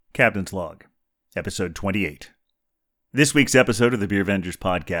Captain's Log, Episode 28. This week's episode of the Beer Vengers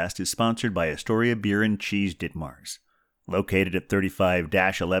podcast is sponsored by Astoria Beer and Cheese Ditmars, located at 35-11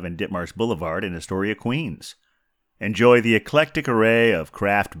 Ditmars Boulevard in Astoria, Queens. Enjoy the eclectic array of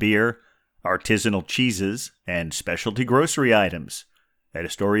craft beer, artisanal cheeses, and specialty grocery items at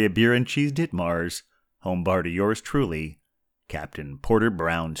Astoria Beer and Cheese Ditmars, home bar to yours truly, Captain Porter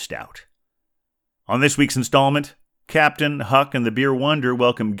Brown Stout. On this week's installment, Captain, Huck, and the Beer Wonder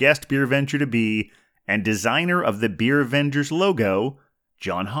welcome guest beer venture to be and designer of the Beer Vengers logo,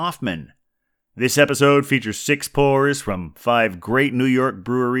 John Hoffman. This episode features 6 pours from 5 great New York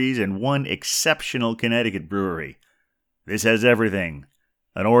breweries and 1 exceptional Connecticut brewery. This has everything: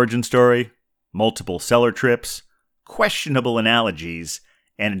 an origin story, multiple cellar trips, questionable analogies,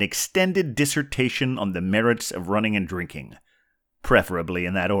 and an extended dissertation on the merits of running and drinking, preferably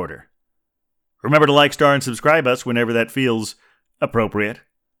in that order. Remember to like, star, and subscribe us whenever that feels appropriate.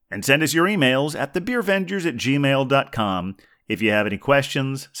 And send us your emails at thebeervengers@gmail.com if you have any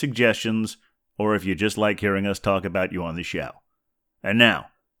questions, suggestions, or if you just like hearing us talk about you on the show. And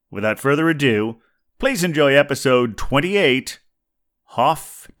now, without further ado, please enjoy episode 28,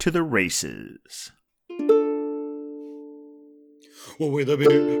 Hoff to the Races. Well, we're the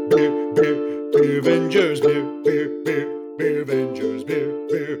beer Vengers, beer Vengers, beer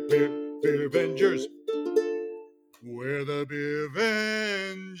Vengers. We're the Beer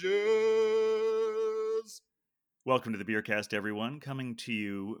Vengers. Welcome to the Beercast, everyone, coming to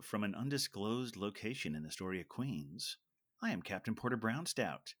you from an undisclosed location in Astoria, Queens. I am Captain Porter Brown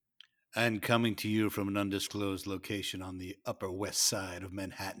Stout. And coming to you from an undisclosed location on the Upper West Side of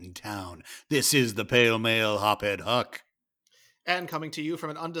Manhattan town, this is the Pale Male Hophead Huck. And coming to you from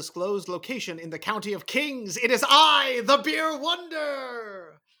an undisclosed location in the County of Kings, it is I, the Beer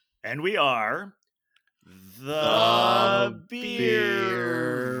Wonder! And we are the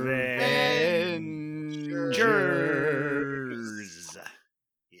Beer Vengers.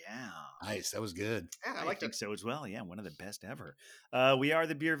 Yeah. Nice, that was good. Yeah, I think so as well. Yeah, one of the best ever. We are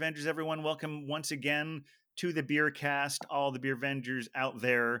the Beer Vengers, everyone. Welcome once again to the Beercast, all the Beer Vengers out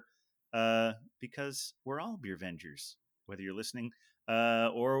there, because we're all Beer Vengers, whether you're listening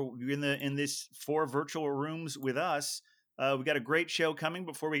or you're in this 4 virtual rooms with us. We got a great show coming.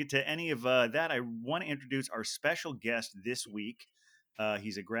 Before we get to any of that, I want to introduce our special guest this week.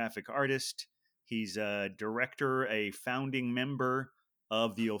 He's a graphic artist. He's a director, a founding member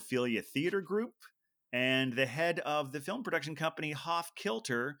of the Ophelia Theater Group, and the head of the film production company Hoff,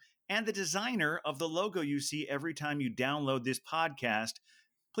 and the designer of the logo you see every time you download this podcast.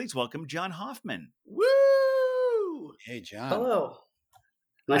 Please welcome John Hoffman. Woo! Hey, John. Hello.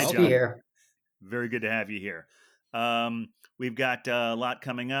 Nice Hi, to John. be here. Very good to have you here. We've got a lot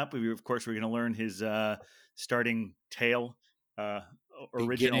coming up. Of course, we're going to learn his starting tale,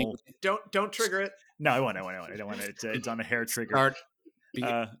 original. Don't trigger it. No, I don't want it. It's on a hair trigger.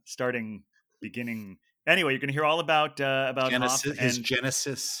 Starting, beginning. Anyway, you're going to hear all about Genesis, Hoff his and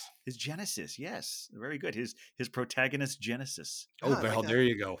Genesis. his Genesis. Yes, very good. His protagonist Genesis. Oh, I like there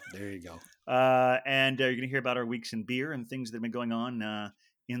you go. There you go. And you're going to hear about our weeks in beer and things that have been going on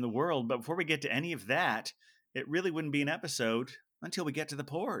in the world. But before we get to any of that, it really wouldn't be an episode until we get to the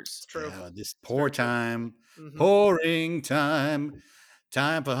pours. It's true. Yeah, this pour time, Mhm. pouring time.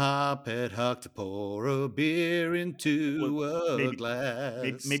 Time for Hophead Huck to pour a beer into a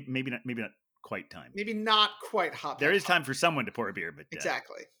glass. Maybe not quite time. Maybe not quite hot. There is time for someone to pour a beer, but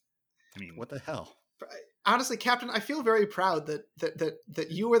Exactly. I mean, What the hell? Honestly, Captain, I feel very proud that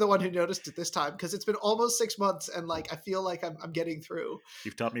you were the one who noticed it this time, because it's been almost 6 months, and I feel like I'm getting through.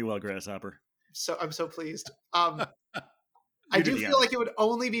 You've taught me well, Grasshopper. So I'm so pleased. I do feel like it would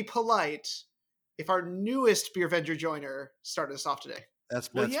only be polite if our newest Beer Venger joiner started us off today. That's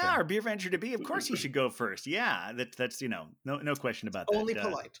Well, fair. our beer venture to be. Of course, he should go first. Yeah, that's no question about that. Only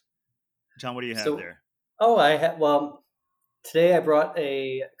polite. John, what do you have So- there? Oh, today I brought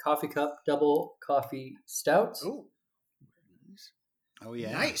a coffee cup double coffee stout. Oh, Oh,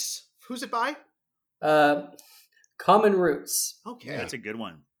 yeah. nice. Who's it by? Common Roots. Okay. That's a good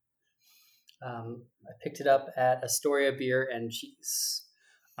one. I picked it up at Astoria Beer and Cheese.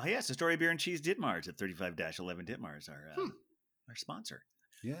 Oh yes, Astoria Beer and Cheese Ditmars at 35-11 Ditmars, our sponsor.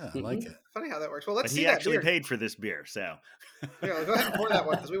 Yeah, I like it. Funny how that works. Well, But let's he see that actually beer. paid for this beer, so Yeah, go ahead and pour that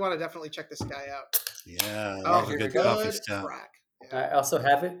one, because we want to definitely check this guy out. Yeah, Oh, that's a good coffee stout. crack. I also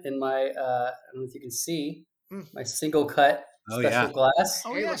have it in my, I don't know if you can see, Mm. my single cut Oh, special yeah. glass.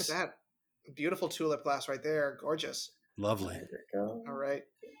 Oh, Hey, yes. look at that. Beautiful tulip glass right there. Gorgeous. Lovely. There we go. All right.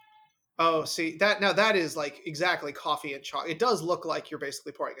 Oh, see that now that is exactly coffee and chocolate. It does look like you're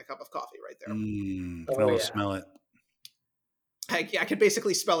basically pouring a cup of coffee right there. Mm, Oh, fellow, yeah. smell it. I can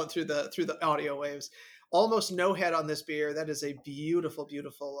basically smell it through the audio waves. Almost no head on this beer. That is a beautiful,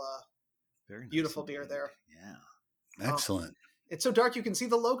 beautiful, Very nice beautiful beer indeed. there. Yeah. Excellent. It's so dark you can see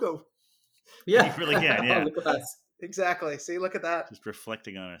the logo. Yeah, You really can, yeah. Look at that. Exactly. See, look at that. Just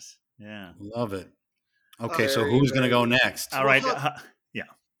reflecting on us. Yeah. Love it. Okay, so Very, who's going to very go next? All right. Oh,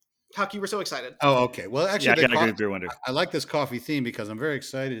 Huck, you were so excited. okay. Well, actually, Yeah, I gotta agree with Beer Wonder. I like this coffee theme because I'm very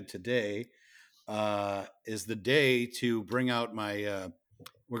excited today. Is the day to bring out my.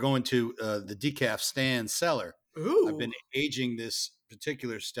 We're going to the Decaf Stand cellar. Ooh. I've been aging this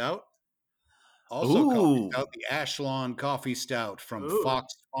particular stout. Also, coffee stout, the Ashlon Coffee Stout from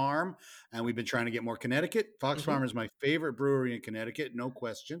Fox Farm, and we've been trying to get more Connecticut. Fox Farm is my favorite brewery in Connecticut, no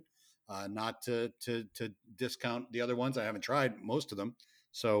question. Not to discount the other ones. I haven't tried most of them,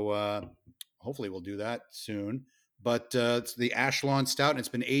 so hopefully we'll do that soon. But it's the Ashlon Stout, and it's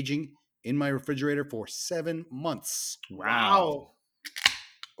been aging in my refrigerator for 7 months. Wow.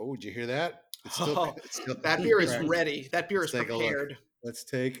 Oh, did you hear that? It's still that beer is ready. That beer is prepared. Let's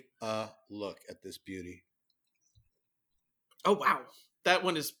take a look at this beauty. Oh, wow. That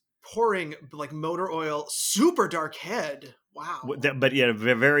one is pouring like motor oil, super dark head. Wow. But yeah, a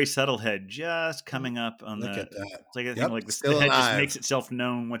very subtle head just coming up on Look the. at that. It's like a thing like still the head alive. just makes itself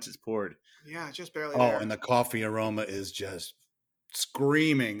known once it's poured. Yeah, just barely. Oh, there. and the coffee aroma is just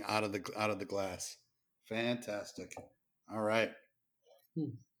screaming out of the glass. Fantastic. All right.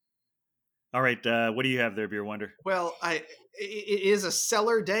 All right. What do you have there, Beer Wonder? Well, it is a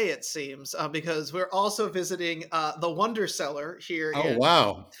cellar day, it seems, because we're also visiting the Wonder Cellar here. Oh,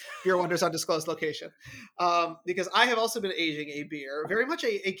 wow. Beer Wonder's undisclosed location. Because I have also been aging a beer, very much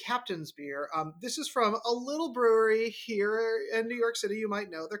a captain's beer. This is from a little brewery here in New York City. You might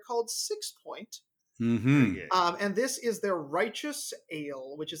know. They're called 6 Point. Mm-hmm. And this is their Righteous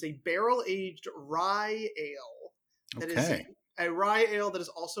Ale, which is a barrel-aged rye ale. That is a rye ale that is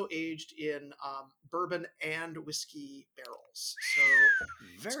also aged in bourbon and whiskey barrels. So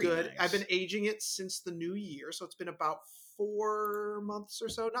it's good. Nice. I've been aging it since the new year, so it's been about 4 months or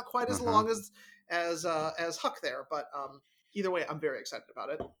so. Not quite as long as Huck there, but either way, I'm very excited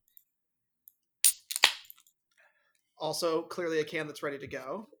about it. Also, clearly a can that's ready to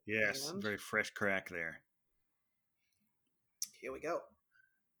go. Yes, And very fresh crack there. here we go.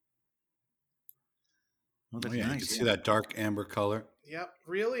 Oh, that's You nice. can see that dark amber color. Yep,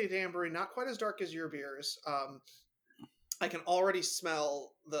 really ambery, not quite as dark as your beers. I can already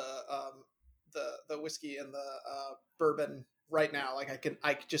smell the whiskey and the bourbon right now. Like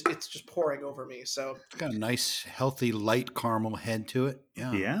it's just pouring over me. So It's got a nice, healthy, light caramel head to it.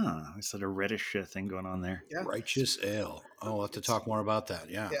 Yeah. Yeah, it's sort of reddish thing going on there. yeah, Righteous Ale. Oh, we'll have to talk more about that.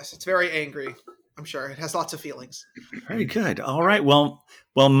 Yeah. yes, it's very angry. I'm sure it has lots of feelings. Very good. All right. Well,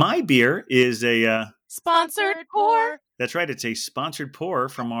 my beer is a Sponsored pour. That's right. It's a sponsored pour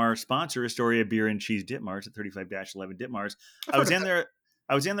from our sponsor, Astoria Beer and Cheese Ditmars at 35-11 Ditmars. I was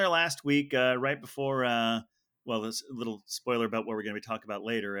in there last week, right before. Well, this little spoiler about what we're going to be talking about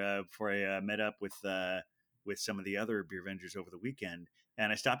later. Before I met up with some of the other beer vendors over the weekend,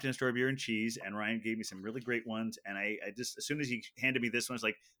 and I stopped in Astoria Beer and Cheese, and Ryan gave me some really great ones. And I just, as soon as he handed me this one, I was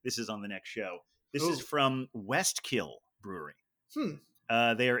like, "This is on the next show." This is from Westkill Brewery.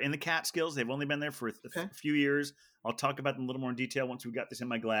 They are in the Catskills. They've only been there for a few years. I'll talk about them in a little more in detail once we've got this in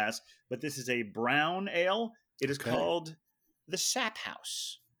my glass. But this is a brown ale. It is called the Sap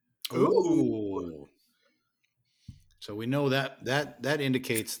House. Ooh. So we know that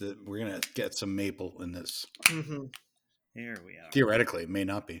indicates that we're going to get some maple in this. Mm-hmm. Here we are. Theoretically, it may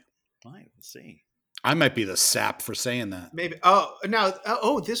not be. Right, we'll see. I might be the sap for saying that. Maybe.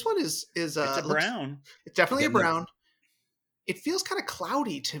 This one is it's a brown. It's definitely a brown. It feels kind of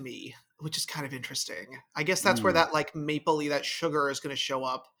cloudy to me, which is kind of interesting. I guess that's where that like mapley, that sugar is going to show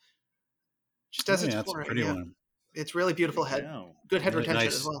up. Just as it's pouring. That's a pretty one. It's really beautiful head. Good head retention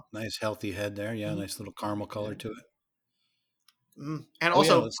as well. Nice healthy head there. Yeah, nice little caramel color to it. And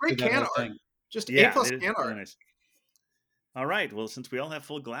also great can art. Just A+ can art. Nice. All right. Well, since we all have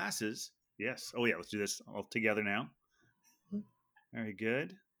full glasses, yes. Oh yeah, let's do this all together now. Very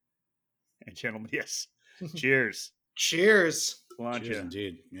good. And gentlemen, yes. Cheers. Cheers. Cheers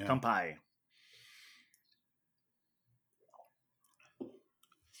indeed. Yeah. Kampai.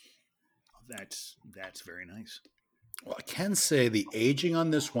 That's very nice. Well, I can say the aging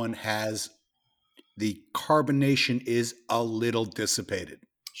on this one the carbonation is a little dissipated.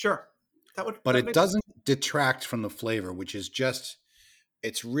 Sure. But it doesn't detract from the flavor, which is just,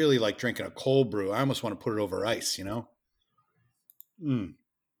 it's really like drinking a cold brew. I almost want to put it over ice, you know?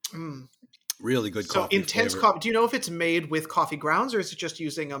 Really good So coffee intense flavor. coffee. Do you know if it's made with coffee grounds or is it just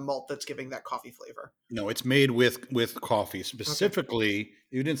using a malt that's giving that coffee flavor? No, it's made with coffee. Specifically,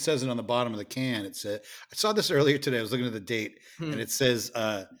 it even says it on the bottom of the can. It said, I saw this earlier today. I was looking at the date, and it says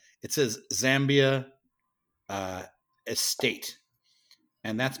Zambia Estate,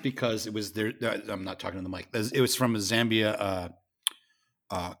 and that's because it was there. I'm not talking to the mic. It was from a Zambia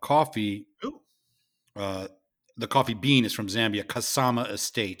coffee. Ooh. The coffee bean is from Zambia, Kasama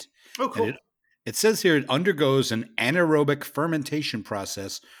Estate. Oh, cool. And it says here it undergoes an anaerobic fermentation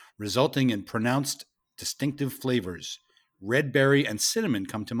process resulting in pronounced distinctive flavors. Red berry and cinnamon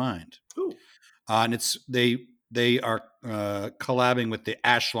come to mind. Ooh. And they are collabing with the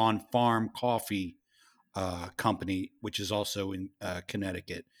Ashlawn Farm Coffee Company, which is also in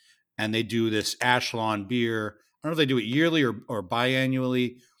Connecticut. And they do this Ashlawn beer. I don't know if they do it yearly or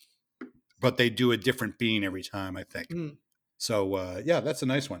biannually, but they do a different bean every time, I think. So, yeah, that's a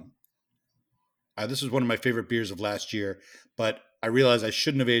nice one. This is one of my favorite beers of last year, but I realized I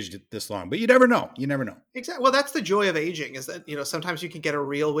shouldn't have aged it this long. But you never know. You never know. Exactly. Well, that's the joy of aging is that, sometimes you can get a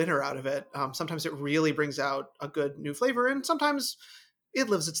real winner out of it. Sometimes it really brings out a good new flavor, and sometimes it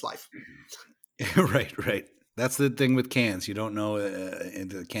lives its life. Right. That's the thing with cans. You don't know in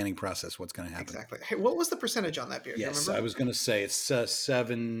the canning process what's going to happen. Exactly. Hey, what was the percentage on that beer? Yes, Do you remember? I was going to say it's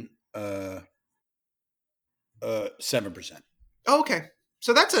 7%. Oh, okay.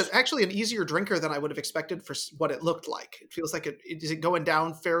 So that's actually an easier drinker than I would have expected for what it looked like. It feels like is it going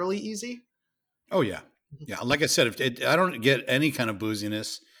down fairly easy? Oh, yeah. Yeah. Like I said, I don't get any kind of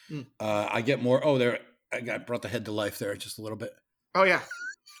booziness. I get more. Oh, I brought the head to life there just a little bit. Oh, yeah.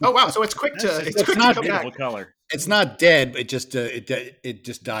 Oh, wow. So it's quick to it's quick not to come beautiful back. color. It's not dead. It just it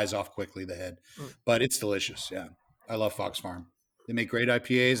just dies off quickly, the head. But it's delicious. Yeah. I love Fox Farm. They make great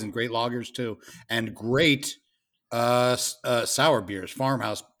IPAs and great lagers too. And great sour beers,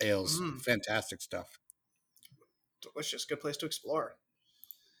 farmhouse ales, fantastic stuff. Delicious, good place to explore.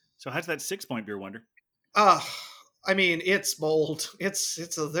 So how's that 6-point beer wonder? I mean, it's bold.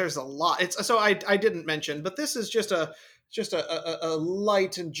 There's a lot. I didn't mention, but this is just a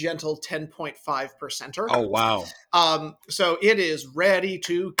light and gentle 10.5%er. Oh, wow. So it is ready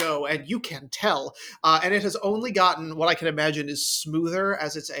to go, and you can tell. And it has only gotten what I can imagine is smoother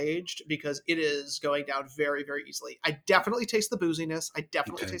as it's aged because it is going down very, very easily. I definitely taste the booziness. I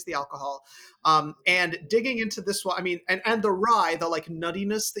definitely taste the alcohol. And digging into this one, I mean, and the rye, the like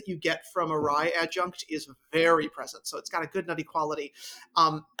nuttiness that you get from a rye adjunct is very present. So it's got a good nutty quality.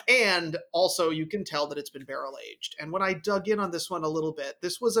 And also you can tell that it's been barrel aged. And when I dug in on this one a little bit,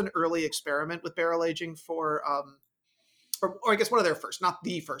 this was an early experiment with barrel aging for, or I guess one of their first, not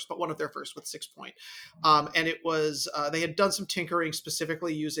the first, but one of their first with 6-point. And it was, they had done some tinkering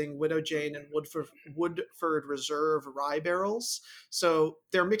specifically using Widow Jane and Woodford Reserve rye barrels. So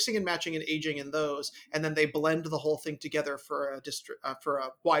they're mixing and matching and aging in those, and then they blend the whole thing together for a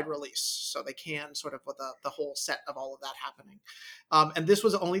wide release. So they can sort of with the whole set of all of that happening. And this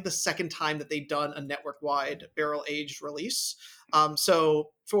was only the second time that they'd done a network-wide barrel-aged release. So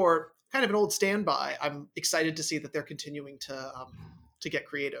for kind of an old standby, I'm excited to see that they're continuing to get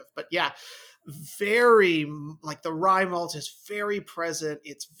creative. But yeah, very like the rye malt is very present.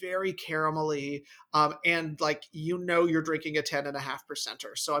 It's very caramelly, and like you're drinking a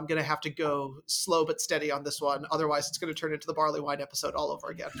 10.5%er. So I'm gonna have to go slow but steady on this one. Otherwise, it's going to turn into the barley wine episode all over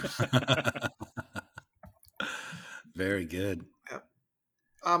again. Very good. Yeah.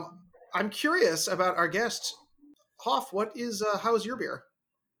 I'm curious about our guest, Hoff. What is how's your beer?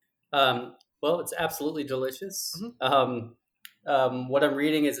 Well, it's absolutely delicious. What I'm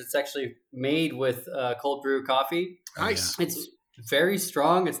reading is it's actually made with cold brew coffee. Nice. Oh, yeah. It's very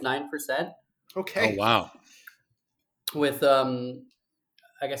strong. It's 9%. Okay. Oh, wow. With,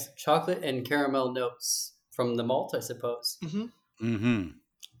 I guess, chocolate and caramel notes from the malt, I suppose.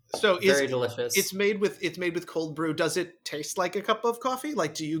 So very delicious. It's made with cold brew. Does it taste like a cup of coffee?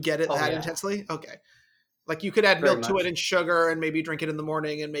 Like, do you get it intensely? Okay. Like you could add milk to it and sugar and maybe drink it in the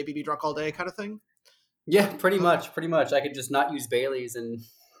morning and maybe be drunk all day kind of thing? Yeah, pretty much. I could just not use Bailey's and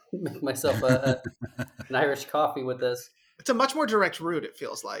make myself an Irish coffee with this. It's a much more direct route, it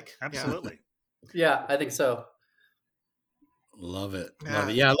feels like. Absolutely. Yeah, I think so. Love it.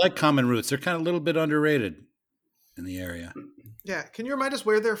 Yeah, I like Common Roots. They're kind of a little bit underrated in the area. Yeah. Can you remind us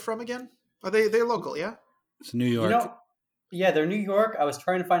where they're from again? They're local, yeah? It's New York. Yeah, they're New York. I was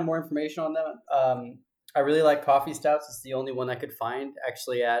trying to find more information on them. I really like coffee stouts. It's the only one I could find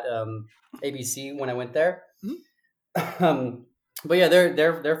actually at ABC when I went there. But yeah,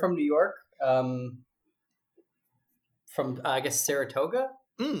 they're from New York. From I guess Saratoga.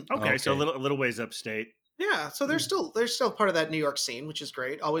 Okay, so a little ways upstate. Yeah, so they're still part of that New York scene, which is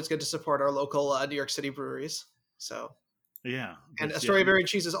great. Always good to support our local New York City breweries. So, Yeah, and but Astoria Berry and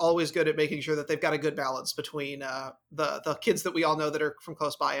Cheese is always good at making sure that they've got a good balance between the kids that we all know that are from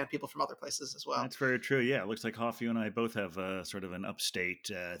close by and people from other places as well. that's very true. Yeah, it looks like Hoff, you and I both have sort of an upstate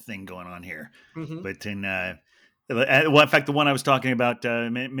thing going on here. Mm-hmm. But in fact, the one I was talking about,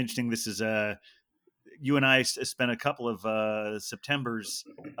 mentioning this is you and I spent a couple of Septembers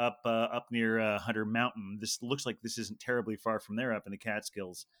up near Hunter Mountain. This looks like this isn't terribly far from there, up in the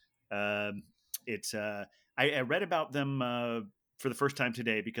Catskills. Um, it's I read about them for the first time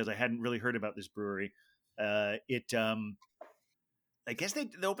today because I hadn't really heard about this brewery. I guess they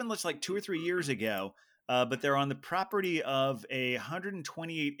opened this like 2 or 3 years ago, but they're on the property of a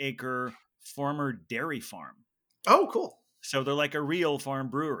 128-acre former dairy farm. Oh, cool. So they're like a real farm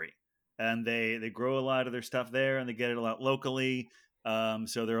brewery, and they grow a lot of their stuff there, and they get it a lot locally.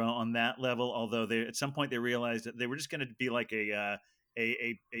 So they're on that level. Although they at some point they realized that they were just going to be like a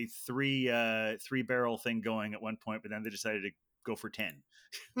three barrel thing going at one point, but then they decided to go for 10.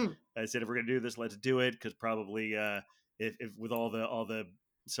 I said, if we're going to do this, let's do it, because probably if with all the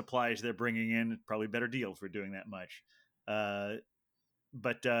supplies they're bringing in, probably better deal for doing that much.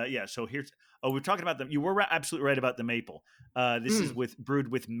 But yeah, so here's we're talking about them. You were absolutely right about the maple. This is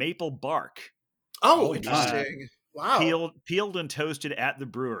brewed with maple bark. Oh, interesting. Wow. Peeled and toasted at the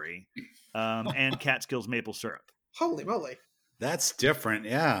brewery, and Catskills maple syrup. Holy moly. That's different.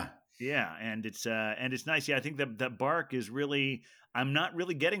 Yeah. Yeah, and it's nice. Yeah, I think that bark is really. I'm not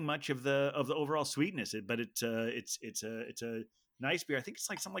really getting much of the overall sweetness, but it's a nice beer. I think it's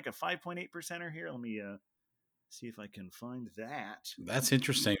like something like a 5.8%er here. Let me see if I can find that. That's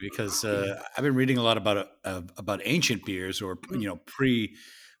interesting because I've been reading a lot about ancient beers or pre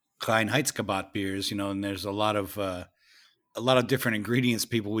Klein Heitzgebot beers, and there's a lot of different ingredients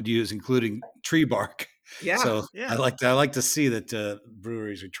people would use, including tree bark. Yeah. So yeah. I like to see that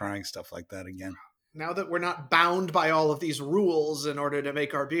breweries are trying stuff like that again. Now that we're not bound by all of these rules in order to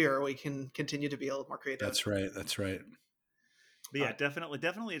make our beer, we can continue to be a little more creative. That's right. That's right. But yeah, definitely.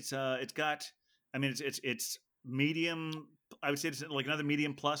 It's got. I mean, it's medium. I would say it's like another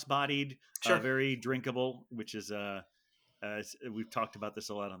medium plus bodied, Sure. Very drinkable. Which is we've talked about this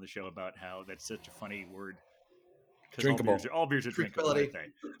a lot on the show about how that's such a funny word. Drinkable. All beers are drinkable, aren't they?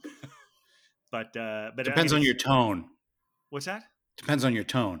 But depends on your tone. What's that? Depends on your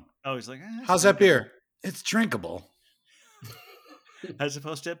tone. Oh, he's like, how's that beer? It's drinkable. As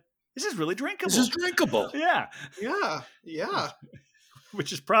opposed to, this is really drinkable. This is drinkable. Yeah. Yeah.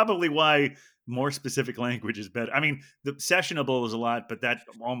 Which is probably why more specific language is better. I mean, the sessionable is a lot, but that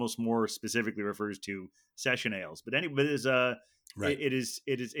almost more specifically refers to session ales. But anyway, it is right. It is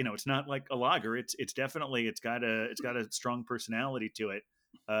it's not like a lager. It's definitely it's got a strong personality to it.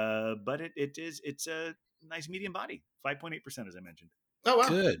 But it's a nice medium body, 5.8%, as I mentioned. Oh wow,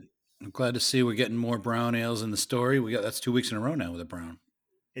 good. I'm glad to see we're getting more brown ales in the story. That's 2 weeks in a row now with a brown.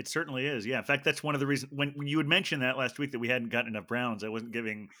 It certainly is. Yeah. In fact, that's one of the reasons when you had mentioned that last week that we hadn't gotten enough browns. I wasn't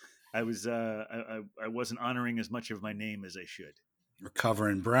honoring as much of my name as I should. We're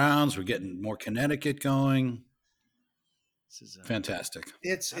covering browns. We're getting more Connecticut going. This is fantastic.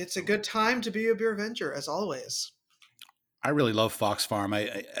 It's a good time to be a beer avenger, as always. I really love Fox Farm.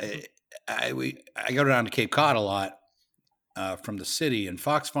 I go down to Cape Cod a lot from the city, and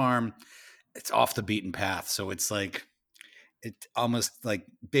Fox Farm, it's off the beaten path. So it's like, it almost like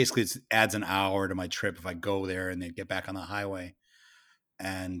basically it adds an hour to my trip if I go there and then get back on the highway.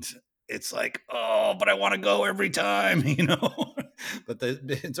 And it's like, oh, but I want to go every time, but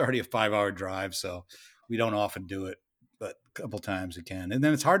it's already a 5-hour drive. So we don't often do it, but a couple times we can. And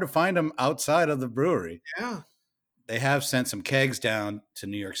then it's hard to find them outside of the brewery. Yeah. They have sent some kegs down to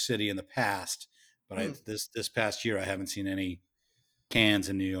New York City in the past, but this past year I haven't seen any cans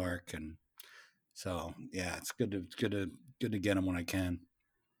in New York, and so yeah, it's good to get them when I can.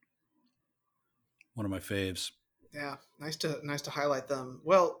 One of my faves. Yeah, nice to highlight them.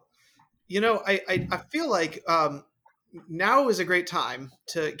 Well, I feel like now is a great time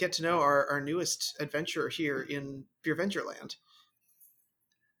to get to know our newest adventure here in Beer Avenger Land.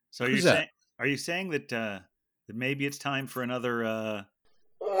 So are you saying that that maybe it's time for another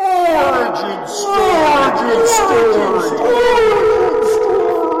origin story?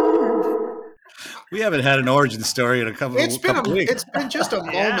 We haven't had an origin story in a couple weeks. It's been just a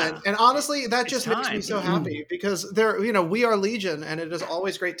moment, and honestly, that just makes me so happy because we are Legion, and it is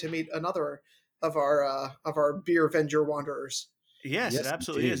always great to meet another of our Beer Avenger wanderers. Yes, it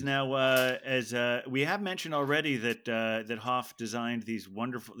absolutely is. Now, as we have mentioned already, that Hoff designed this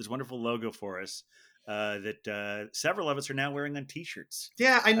wonderful logo for us. that several of us are now wearing on T-shirts.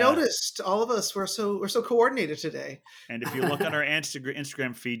 Yeah, I noticed all of us were so coordinated today. And if you look on our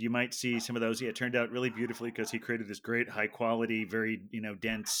Instagram feed, you might see some of those. Yeah, it turned out really beautifully because he created this great, high quality, very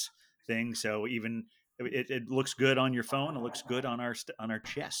dense thing. So even it looks good on your phone. It looks good on our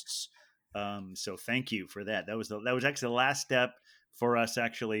chests. So thank you for that. That was actually the last step for us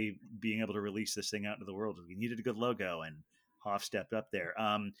actually being able to release this thing out into the world. We needed a good logo, and Hoff stepped up there.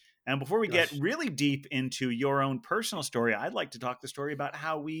 And before we get really deep into your own personal story, I'd like to talk the story about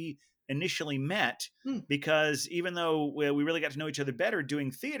how we initially met, because even though we really got to know each other better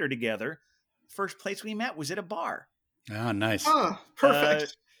doing theater together, first place we met was at a bar. Oh, nice. Oh,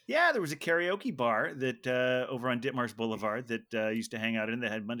 perfect. Yeah, there was a karaoke bar that over on Ditmars Boulevard that used to hang out in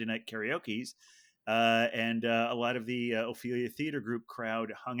that had Monday night karaoke's. And a lot of the Ophelia Theater Group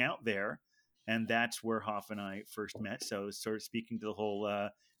crowd hung out there. And that's where Hoff and I first met. So sort of speaking to the whole,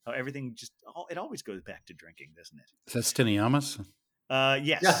 how everything it always goes back to drinking, doesn't it? Is that Stiniamas?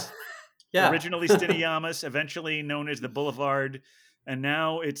 Yes. Yeah. Originally Stiniamas, eventually known as the Boulevard. And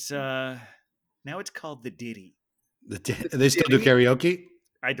now it's called the Ditty. They still do karaoke?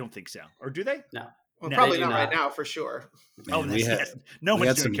 I don't think so. Or do they? No. Well, No, probably they do not right not. now, for sure. Man, no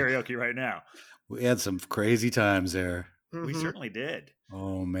one's doing karaoke right now. We had some crazy times there. We certainly did.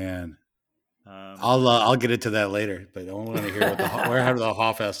 Oh man. I'll get into that later, but I want to hear what the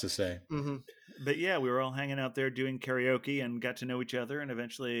Hoff has to say. Mm-hmm. But yeah, we were all hanging out there doing karaoke and got to know each other, and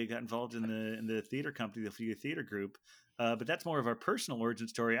eventually got involved in the theater company, the Ophelia Theater Group. But that's more of our personal origin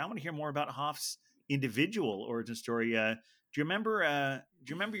story. I want to hear more about Hoff's individual origin story. Do you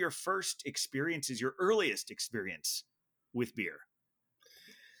remember your first experiences, your earliest experience with beer?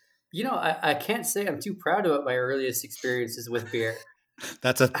 I can't say I'm too proud about my earliest experiences with beer.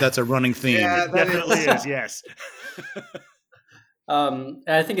 That's a running theme. Yeah, It definitely is. Yes. And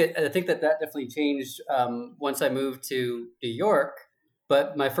I think that definitely changed once I moved to New York.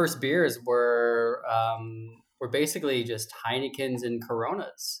 But my first beers were basically just Heinekens and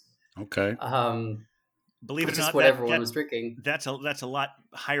Coronas. Okay. Believe it or not, what everyone was drinking. That's a lot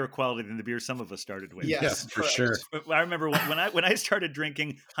higher quality than the beer some of us started with. Yes, for sure. I remember when I started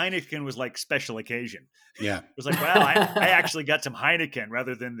drinking, Heineken was like special occasion. Yeah, it was like, wow, I actually got some Heineken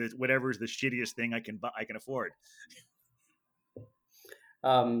rather than whatever's the shittiest thing I can afford.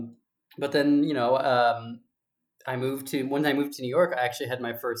 But then when I moved to New York, I actually had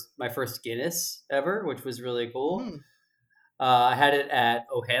my first Guinness ever, which was really cool. I had it at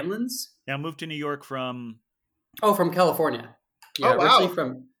O'Hanlon's. Now moved to New York from California. Yeah,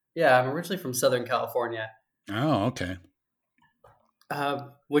 I'm originally from Southern California. Oh, okay.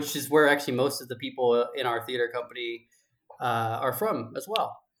 Which is where actually most of the people in our theater company are from as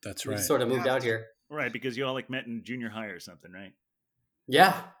well. That's right. We sort of moved out here. Right, because you all met in junior high or something, right?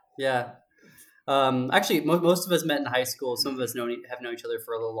 Yeah. Actually, most of us met in high school. Some of us have known each other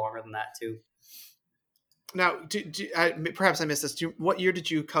for a little longer than that too. Now, perhaps I missed this. What year did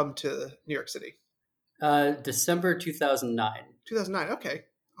you come to New York City? December 2009. 2009. Okay,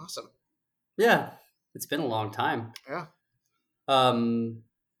 awesome. Yeah, it's been a long time. Yeah.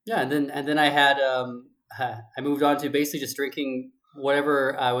 Yeah, and then I had I moved on to basically just drinking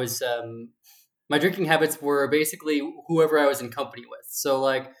whatever I was. My drinking habits were basically whoever I was in company with. So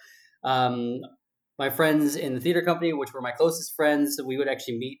like, my friends in the theater company, which were my closest friends, so we would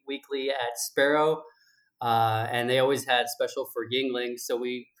actually meet weekly at Sparrow. And they always had special for Yingling. So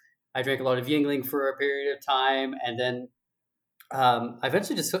I drank a lot of Yingling for a period of time. And then I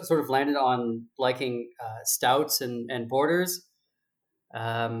eventually just sort of landed on liking stouts and porters.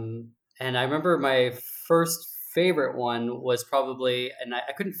 And I remember my first favorite one was probably, and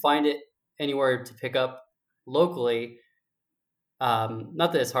I couldn't find it anywhere to pick up locally.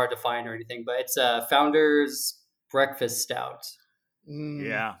 Not that it's hard to find or anything, but it's Founder's Breakfast Stout.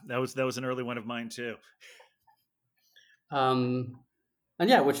 Yeah, that was an early one of mine too. And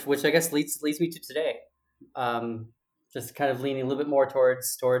yeah, which I guess leads me to today. Just kind of leaning a little bit more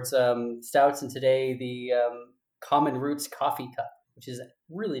towards stouts, and today the Common Roots Coffee Cup, which is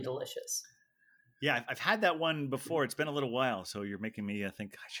really delicious. Yeah, I've had that one before. It's been a little while, so you're making me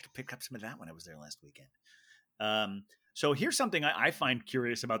think I should have picked up some of that when I was there last weekend. So here's something I find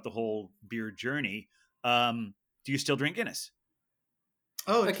curious about the whole beer journey. Do you still drink Guinness?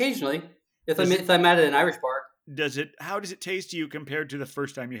 Oh, occasionally. If I'm at an Irish bar. How does it taste to you compared to the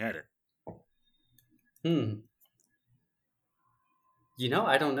first time you had it?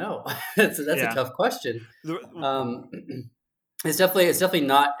 I don't know. that's a tough question. It's definitely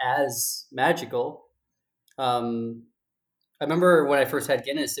not as magical. I remember when I first had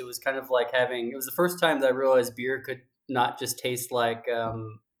Guinness, it was kind of like it was the first time that I realized beer could not just taste like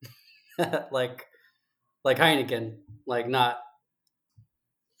like like Heineken, like not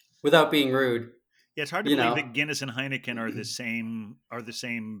without being rude. Yeah, it's hard to You believe know, that Guinness and Heineken are the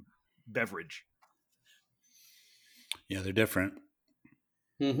same beverage. Yeah, they're different.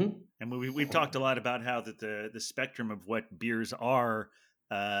 And we've talked a lot about how that the spectrum of what beers are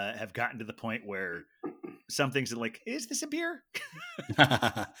have gotten to the point where some things are like, is this a beer?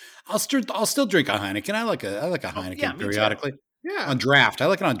 I'll still drink a Heineken. I like a Heineken yeah, me too. periodically. Yeah. On draft. I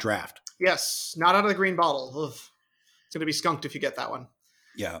like it on draft. Yes, not out of the green bottle. Ugh. It's going to be skunked if you get that one.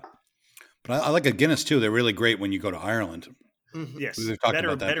 Yeah. But I like a Guinness too. They're really great when you go to Ireland. Mm-hmm. Yes, We've talked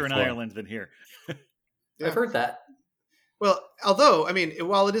about that better in before. Ireland than here. Yeah. I've heard that. Well, although, I mean,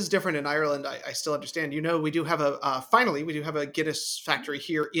 while it is different in Ireland, I still understand. We do have finally, we do have a Guinness factory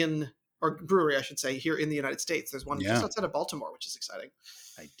here or brewery, I should say, here in the United States. There's one just outside of Baltimore, which is exciting.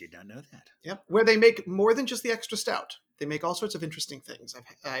 I did not know that. Yeah, where they make more than just the extra stout. They make all sorts of interesting things.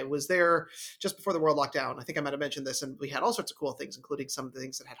 I was there just before the world lockdown. I think I might have mentioned this, and we had all sorts of cool things, including some of the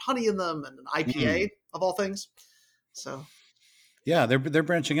things that had honey in them and an IPA of all things. So, yeah, they're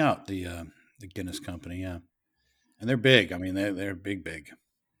branching out the Guinness company, yeah, and they're big. I mean, they're big.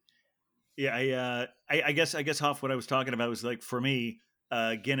 Yeah, I guess Hoff, what I was talking about was like, for me,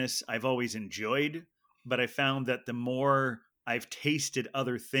 Guinness I've always enjoyed, but I found that the more I've tasted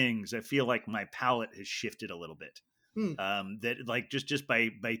other things, I feel like my palate has shifted a little bit. That like just by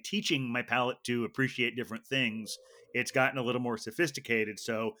teaching my palate to appreciate different things, it's gotten a little more sophisticated.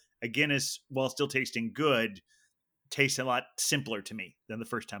 So a Guinness, while still tasting good, tastes a lot simpler to me than the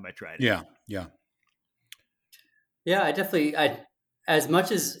first time I tried it. Yeah. Yeah, as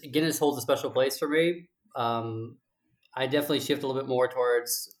much as Guinness holds a special place for me, I definitely shift a little bit more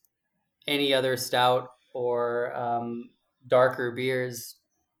towards any other stout or darker beers,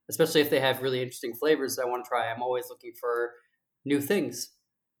 especially if they have really interesting flavors that I want to try. I'm always looking for new things.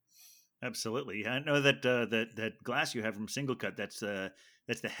 Absolutely. I know that that glass you have from Single Cut, that's the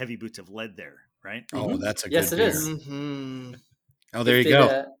Heavy Boots of Lead there, right? Oh, that's a Yes, good it beer. is. mm-hmm. Oh, there you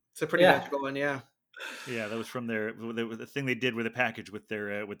go. It's a pretty magical one, yeah. Yeah, that was from the thing they did with a package with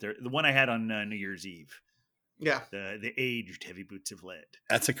their the one I had on New Year's Eve. Yeah, the aged Heavy Boots of Lead.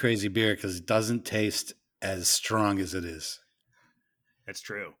 That's a crazy beer because it doesn't taste as strong as it is. That's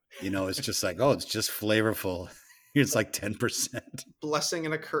true. It's just like, it's just flavorful. It's like 10%. Blessing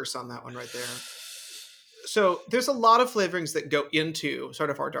and a curse on that one right there. So there's a lot of flavorings that go into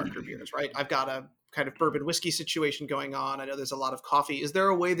sort of our darker beers, right? I've got a kind of bourbon whiskey situation going on. I know there's a lot of coffee. Is there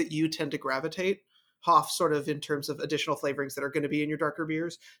a way that you tend to gravitate, Hoff, sort of in terms of additional flavorings that are going to be in your darker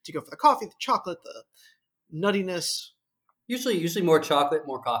beers? Do you go for the coffee, the chocolate, the nuttiness? Usually more chocolate,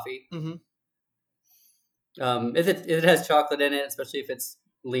 more coffee. Mm-hmm. If it has chocolate in it, especially if it's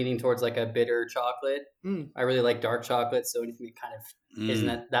leaning towards like a bitter chocolate, I really like dark chocolate. So anything that kind of is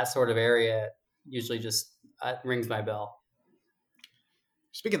in that sort of area usually just rings my bell.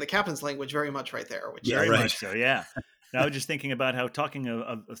 Speaking the captain's language very much right there. Which very much so, yeah. Now I was just thinking about how talking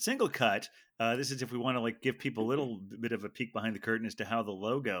of Single Cut, this is if we want to like give people a little bit of a peek behind the curtain as to how the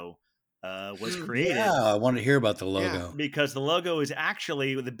logo was created. Yeah, I want to hear about the logo. Because the logo is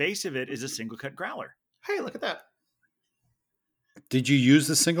actually, the base of it is a Single Cut growler. Hey, look at that. Did you use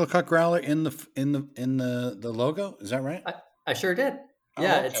the Single Cut growler in the logo? Is that right? I sure did.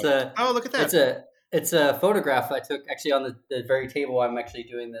 Yeah, okay. It's a look at that. It's a photograph I took actually on the very table I'm actually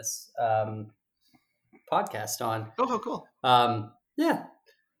doing this podcast on. Oh, how cool. Yeah.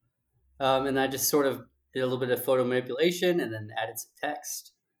 And I just sort of did a little bit of photo manipulation and then added some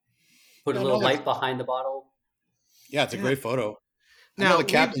text. Put a little light behind the bottle. Yeah, it's a great photo. Now the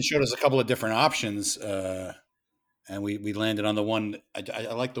captain showed us a couple of different options, and we landed on the one.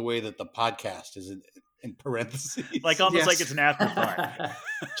 I like the way that the podcast is in parentheses, like almost like it's an afterthought,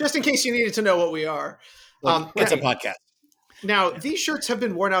 just in case you needed to know what we are. It's a podcast. Now, these shirts have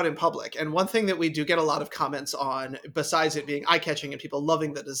been worn out in public, and one thing that we do get a lot of comments on, besides it being eye-catching and people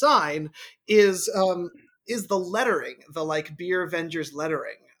loving the design, is the lettering, the like Beer Avengers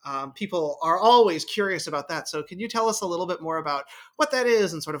lettering. People are always curious about that. So can you tell us a little bit more about what that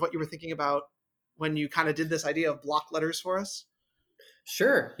is and sort of what you were thinking about when you kind of did this idea of block letters for us?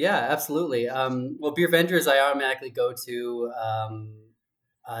 Sure. Yeah, absolutely. Well, Beer Avengers, I automatically go to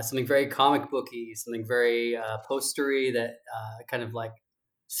something very comic booky, something very postery that kind of like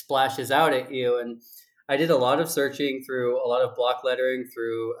splashes out at you. And I did a lot of searching through a lot of block lettering,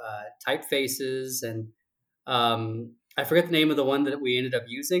 through typefaces, and I forget the name of the one that we ended up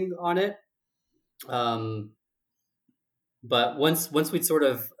using on it. But once we'd sort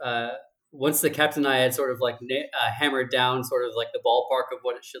of once the captain and I had sort of like hammered down sort of like the ballpark of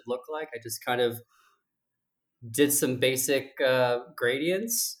what it should look like, I just kind of did some basic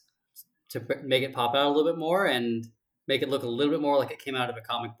gradients to make it pop out a little bit more and make it look a little bit more like it came out of a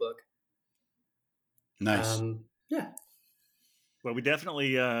comic book. Nice. Yeah. Well, we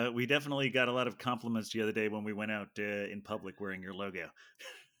definitely got a lot of compliments the other day when we went out in public wearing your logo.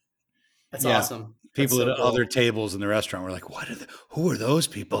 That's awesome. People That's at other tables in the restaurant were like, who are those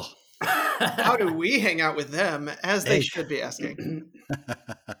people? How do we hang out with them, as they should be asking?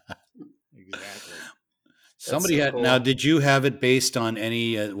 Exactly. Somebody so had cool. Now, did you have it based on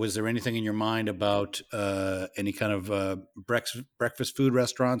any? Was there anything in your mind about any kind of breakfast food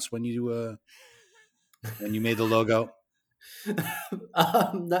restaurants when you made the logo?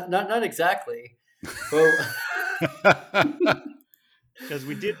 Not exactly. Well, Because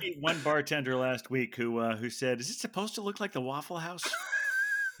we did meet one bartender last week who said, "Is it supposed to look like the Waffle House?"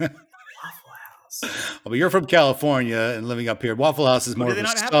 Waffle House. Well, you're from California and living up here. Waffle House is more do of they a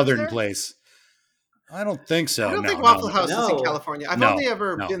not have those southern there? place. I don't think so. I don't No, think Waffle no. House is in No. California. I've No, only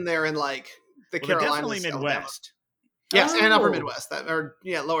ever no. been there in like the Well, they're Carolinas, definitely Alabama. Midwest. Yes, and Upper Oh. Midwest,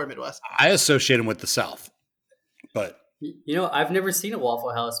 lower Midwest. I associate them with the South, but You know, I've never seen a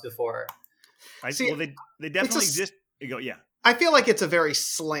Waffle House before. Well, they definitely exist. You go, yeah. I feel like it's a very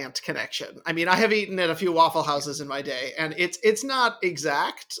slant connection. I mean, I have eaten at a few Waffle Houses in my day, and it's not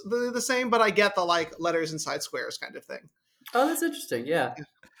exact the same, but I get the like letters inside squares kind of thing. Oh, that's interesting. Yeah.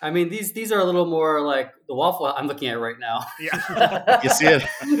 I mean, these are a little more like the waffle I'm looking at right now. Yeah. you see it.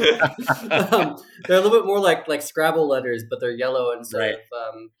 They're a little bit more like Scrabble letters, but they're yellow instead of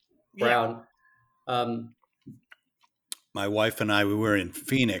brown. My wife and I, we were in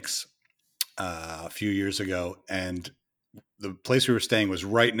Phoenix a few years ago, and the place we were staying was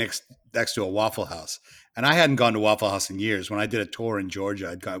right next to a Waffle House. And I hadn't gone to Waffle House in years. When I did a tour in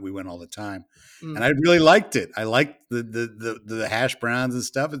Georgia, we went all the time, and I really liked it. I liked the hash browns and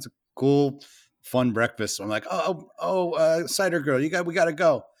stuff. It's a cool, fun breakfast. So I'm like, cider girl, we got to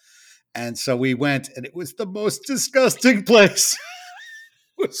go. And so we went, and it was the most disgusting place.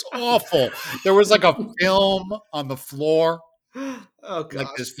 It was awful. There was like a film on the floor. Oh god.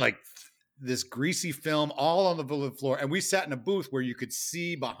 Like this greasy film all on the floor. And we sat in a booth where you could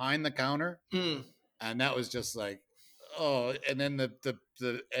see behind the counter. And that was just like, oh, and then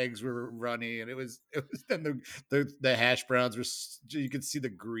the eggs were runny, and it was then the hash browns were, you could see the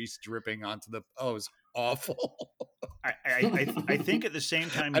grease dripping onto it was awful. I think at the same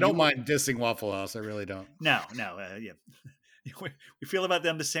time, I don't mind dissing Waffle House. I really don't. No, yeah. We feel about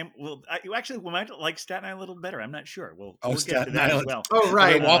them the same. Well, we might like Staten Island a little better. I'm not sure. We'll get Staten to that Island as well. Oh,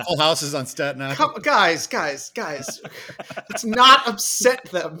 right. Waffle Houses on Staten Island. Come, guys. Let's not upset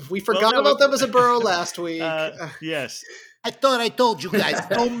them. We forgot about them as a borough last week. Yes. I thought I told you guys,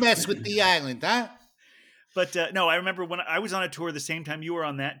 don't mess with the island, huh? But no, I remember when I was on a tour the same time you were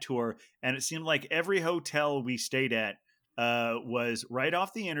on that tour, and it seemed like every hotel we stayed at was right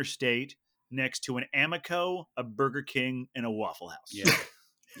off the interstate, next to an Amico, a Burger King, and a Waffle House. Yeah.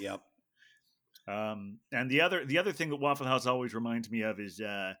 Yep. And the other thing that Waffle House always reminds me of is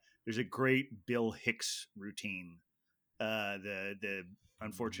there's a great Bill Hicks routine. The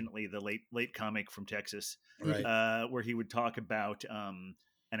unfortunately the late comic from Texas, right? Where he would talk about an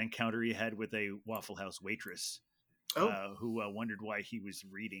encounter he had with a Waffle House waitress who wondered why he was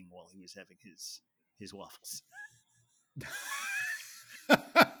reading while he was having his waffles.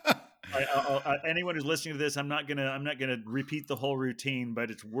 Anyone who's listening to this, I'm not gonna repeat the whole routine, but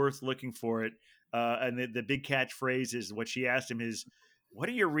it's worth looking for it. And the big catchphrase is what she asked him is, "What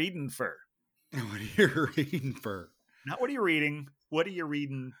are you reading for?" What are you reading for? Not what are you reading. What are you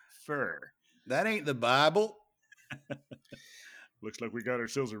reading for? That ain't the Bible. Looks like we got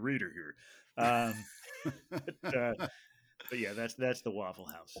ourselves a reader here. But yeah, that's the Waffle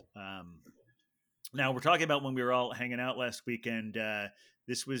House. Now we're talking about when we were all hanging out last weekend.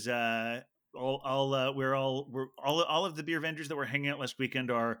 This was all of the beer vendors that were hanging out last weekend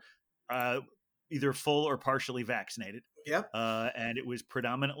are either full or partially vaccinated. Yep. And it was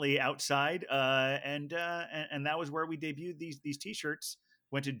predominantly outside. And that was where we debuted these T-shirts.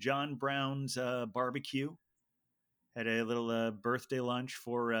 Went to John Brown's barbecue. Had a little birthday lunch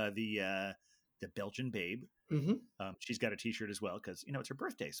for the Belgian babe. Mm-hmm. She's got a T-shirt as well because it's her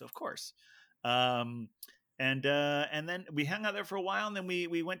birthday, so of course. And then we hung out there for a while, and then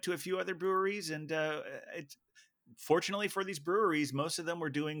we went to a few other breweries, and fortunately for these breweries, most of them were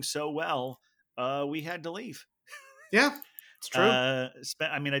doing so well, we had to leave. Yeah, it's true. I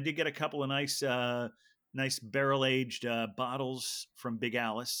did get a couple of nice barrel aged bottles from Big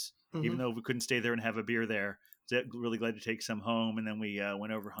Alice, even though we couldn't stay there and have a beer there. So really glad to take some home, and then we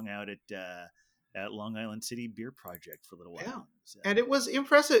went over, hung out at at Long Island City Beer Project for a little while. Yeah. So. And it was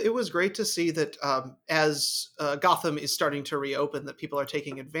impressive. It was great to see that as Gotham is starting to reopen, that people are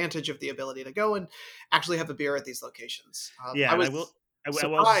taking advantage of the ability to go and actually have a beer at these locations. Yeah, I was I will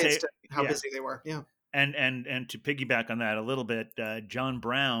surprised say, at how busy they were. Yeah. And to piggyback on that a little bit, John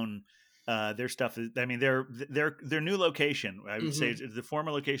Brown, their stuff is, I mean, their new location, I would say, is the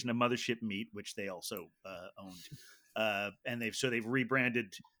former location of Mothership Meat, which they also owned, and they've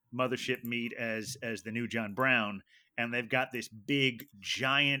rebranded Mothership Meat as the new John Brown, and they've got this big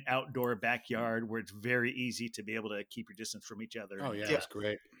giant outdoor backyard where it's very easy to be able to keep your distance from each other. Oh yeah, that's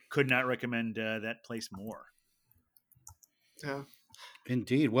great. Could not recommend that place more. Yeah,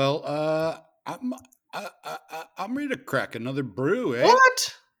 indeed. Well, I'm ready to crack another brew. Eh?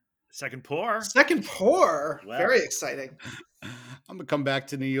 What? Second pour. Second pour. Wow. Very exciting. I'm gonna come back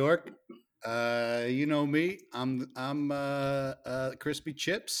to New York. You know me. I'm crispy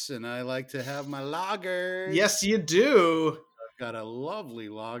chips, and I like to have my lagers. Yes, you do. I've got a lovely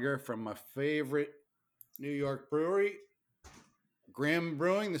lager from my favorite New York brewery, Grimm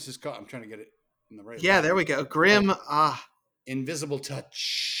Brewing. This is called. I'm trying to get it in the right. Yeah, line. there we go. Grimm. Invisible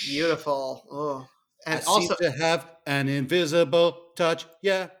Touch. Beautiful. Oh, and I also seem to have an invisible touch.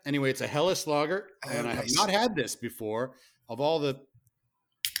 Yeah. Anyway, it's a Helles lager, and I have nice. not had this before. Of all the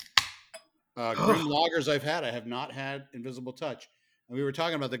Grimm lagers I've had, I have not had Invisible Touch. And we were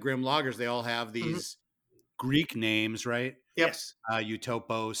talking about the Grimm lagers. They all have these Greek names, right? Yep. Yes.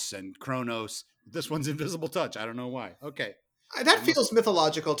 Eutopos and Kronos. This one's Invisible Touch. I don't know why. Okay. that feels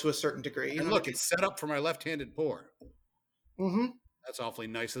mythological to a certain degree. And look, it's set up for my left-handed pour. Mm-hmm. That's awfully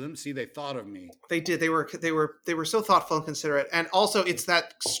nice of them. See, they thought of me. They did. They were so thoughtful and considerate. And also, it's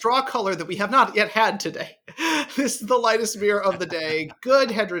that straw color that we have not yet had today. This is the lightest beer of the day. Good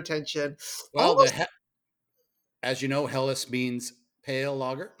head retention. Well, as you know, Helles means pale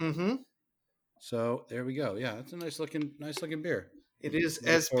lager. Mm-hmm. So there we go. Yeah, it's a nice looking beer. It is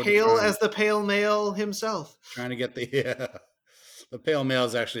as pale as the pale male himself. Trying to get the pale male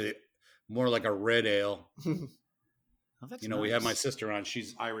is actually more like a red ale. Oh, that's we have my sister on.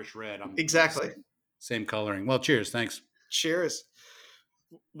 She's Irish red. I'm exactly same coloring. Well, cheers. Thanks. Cheers.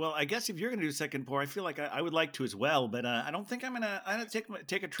 Well, I guess if you're going to do second pour, I feel like I would like to as well, but I don't think I'm going to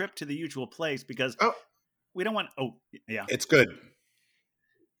take a trip to the usual place because we don't want. Oh, yeah, it's good.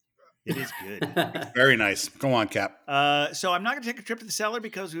 It is good. Very nice. Go on, Cap. So I'm not going to take a trip to the cellar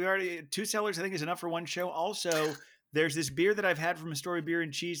because we already 2 cellars. I think is enough for one show. Also, there's this beer that I've had from Astoria Beer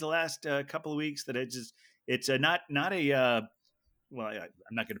and Cheese the last couple of weeks that it's not a. Well,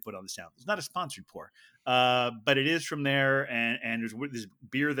 I'm not going to put on the sound. It's not a sponsored pour, but it is from there. And there's this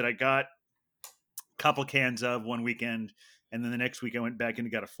beer that I got a couple cans of one weekend, and then the next week I went back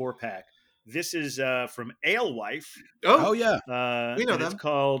and got a 4-pack. This is from Alewife. Oh yeah, we know them. It's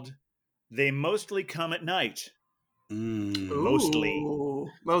called "They Mostly Come at Night." Mostly.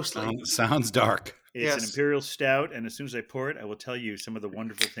 Sounds dark. It's an imperial stout, and as soon as I pour it, I will tell you some of the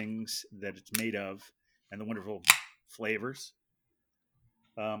wonderful things that it's made of and the wonderful flavors.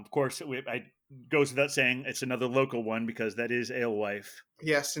 Of course, it goes without saying it's another local one because that is Alewife.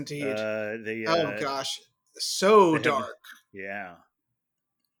 Yes, indeed. Gosh, so dark. Yeah.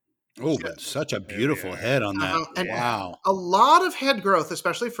 Oh, but such a beautiful head on that. Wow. A lot of head growth,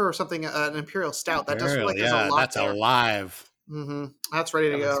 especially for something, an imperial stout. That does feel like there's a lot that's there. Alive. Mm-hmm. That's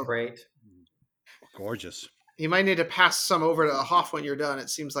ready to go. That's great. Gorgeous. You might need to pass some over to Hoff when you're done. It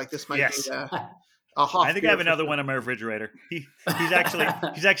seems like this might be a Hoff. I think I have another one in my refrigerator. He's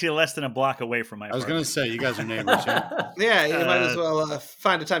actually less than a block away from my apartment. I was going to say, you guys are neighbors. Yeah, you might as well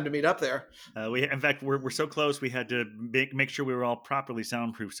find a time to meet up there. In fact, we're so close. We had to make sure we were all properly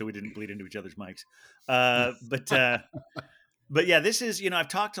soundproof so we didn't bleed into each other's mics. But yeah, this is I've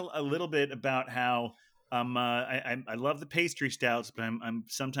talked a little bit about how I love the pastry stouts, but I'm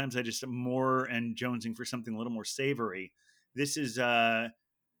sometimes I just am more and jonesing for something a little more savory. This has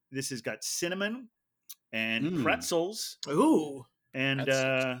got cinnamon and pretzels. Ooh, and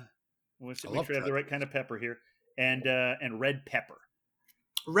let's make sure I have the right kind of pepper here, and red pepper.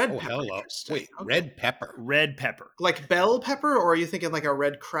 Red pepper. Hello. Wait, red pepper. Red pepper. Like bell pepper, or are you thinking like a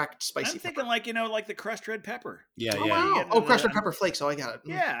red cracked spicy? I'm thinking pepper? like the crushed red pepper. Yeah, oh, yeah. Wow. Crushed red pepper flakes. Oh, I got it.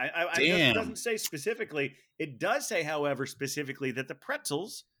 Yeah, Damn. It doesn't say specifically. It does say, however, specifically that the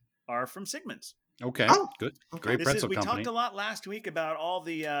pretzels are from Sigmund's. Okay, good. Great pretzel company. We talked a lot last week about all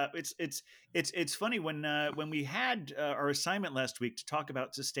the. It's funny when we had our assignment last week to talk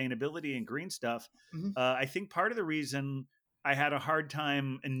about sustainability and green stuff. Mm-hmm. I think part of the reason I had a hard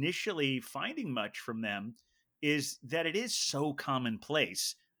time initially finding much from them is that it is so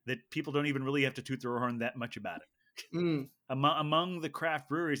commonplace that people don't even really have to toot their horn that much about it. Among the craft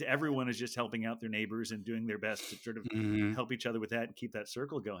breweries, everyone is just helping out their neighbors and doing their best to sort of help each other with that and keep that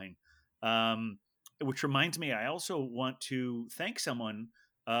circle going. Which reminds me, I also want to thank someone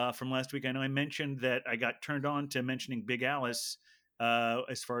from last week. I know I mentioned that I got turned on to mentioning Big Alice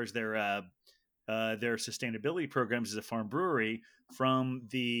as far as their sustainability programs as a farm brewery from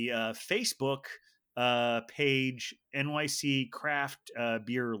the Facebook page NYC Craft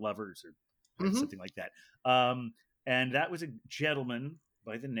Beer Lovers or something like that. And that was a gentleman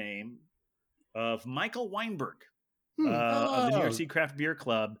by the name of Michael Weinberg of the New York City Craft Beer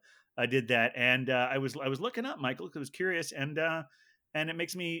Club. I did that, and I was looking up Michael because I was curious, and it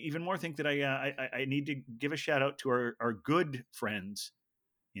makes me even more think that I need to give a shout out to our good friends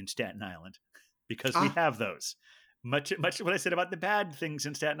in Staten Island because we have those. Much what I said about the bad things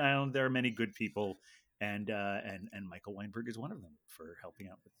in Staten Island, there are many good people, and Michael Weinberg is one of them for helping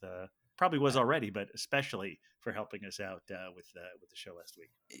out with probably was already, but especially for helping us out with the show last week.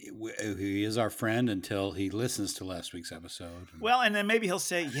 He is our friend until he listens to last week's episode. Well, and then maybe he'll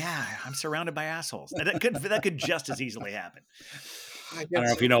say, "Yeah, I'm surrounded by assholes." That could just as easily happen. I don't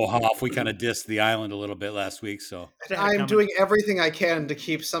know if you know Hoff. We kind of dissed the island a little bit last week, so I'm doing everything I can to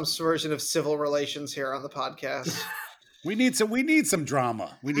keep some version of civil relations here on the podcast. We need some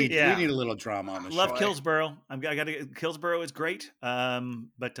drama. We need a little drama on the show. Love Killsborough. Killsborough is great.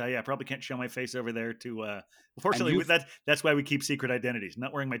 But I probably can't show my face over there to fortunately that's why we keep secret identities.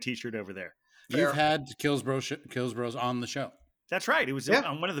 Not wearing my t-shirt over there. You've had Killsboroughs on the show. That's right. It was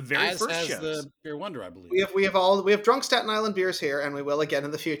on one of the very first shows. The Beer Wonder, I believe. We have drunk Staten Island beers here, and we will again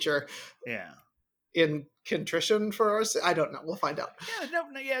in the future. Yeah. In contrition for us, I don't know. We'll find out.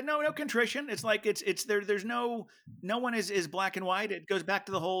 No contrition. It's like it's there. There's no one is black and white. It goes back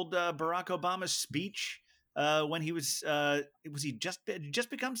to the whole Barack Obama's speech when he was he just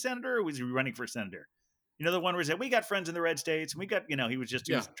become senator, or was he running for senator? You know, the one where he said, we got friends in the red states, and we got, he was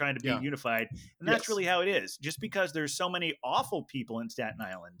trying to be unified. And that's really how it is. Just because there's so many awful people in Staten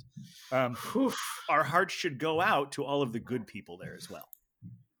Island, our hearts should go out to all of the good people there as well.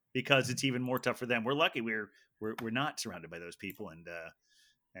 Because it's even more tough for them. We're lucky we're not surrounded by those people, and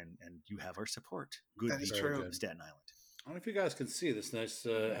you have our support. Good people in Staten Island. I don't know if you guys can see this. Nice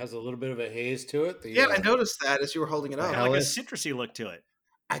has a little bit of a haze to it. I noticed that as you were holding it up. Like a citrusy look to it.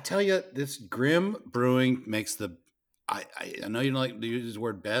 I tell you, this Grim Brewing makes I know you don't like to use the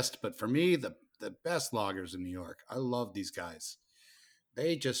word best, but for me, the best lagers in New York. I love these guys.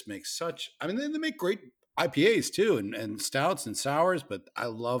 They just make they make great IPAs too, and stouts and sours, but I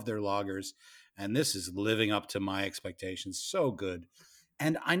love their lagers, and this is living up to my expectations. So good.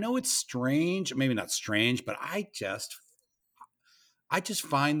 And I know it's strange, maybe not strange, but I just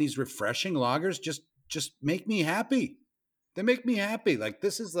find these refreshing lagers just make me happy. They make me happy. Like,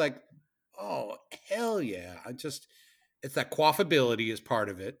 this is like, oh, hell yeah. It's that quaffability is part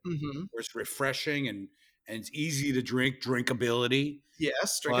of it, where it's refreshing and it's easy to drinkability.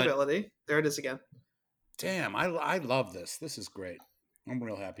 Yes, drinkability. There it is again. Damn, I love this. This is great. I'm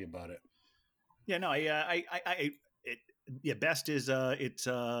real happy about it. Yeah, no, best is it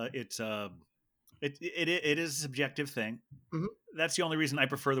is a subjective thing. Mm-hmm. That's the only reason I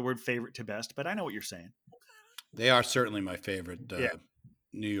prefer the word favorite to best, but I know what you're saying. They are certainly my favorite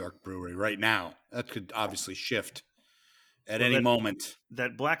New York brewery right now. That could obviously shift at any moment.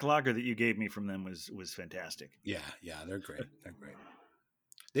 That black lager that you gave me from them was fantastic. Yeah, they're great. They're great.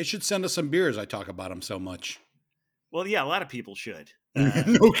 They should send us some beers. I talk about them so much. Well, yeah, a lot of people should. No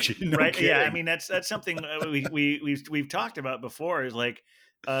right? Kidding. Yeah, I mean that's something we've talked about before. Is like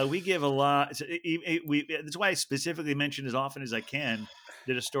we give a lot. That's why I specifically mention as often as I can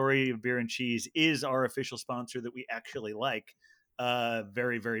that A Story of Beer and Cheese is our official sponsor that we actually like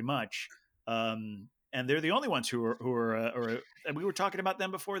very, very much. And they're the only ones who are and we were talking about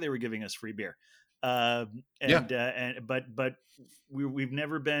them before they were giving us free beer. But we've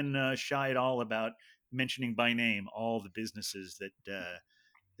never been shy at all about mentioning by name all the businesses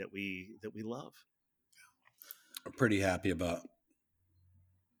that we love. I'm pretty happy about.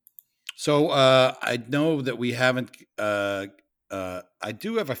 So I know that we haven't. I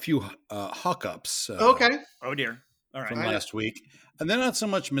do have a few hookups. Okay. Oh dear. All right. From last week, and they're not so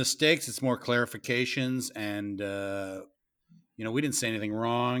much mistakes; it's more clarifications. And we didn't say anything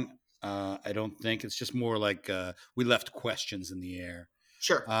wrong. I don't think it's just more like we left questions in the air.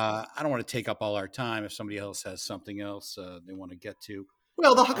 Sure. I don't want to take up all our time if somebody else has something else they want to get to.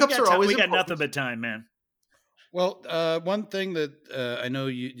 Well, the hookups are always. We got nothing but time, man. Well, one thing that I know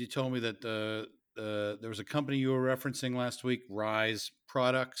you told me that there was a company you were referencing last week, Rise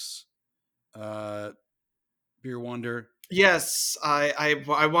Products, Beer Wonder. Yes,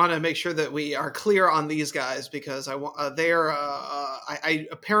 I want to make sure that we are clear on these guys because I want they are. I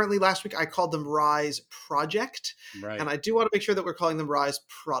apparently last week I called them Rise Project, Right. and I do want to make sure that we're calling them Rise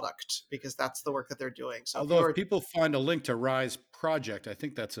Product because that's the work that they're doing. So Although if people find a link to Rise Project, I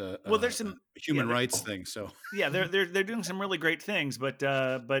think that's there's some human rights thing. So yeah, they're doing some really great things, but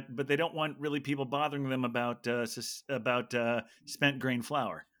they don't want really people bothering them about spent grain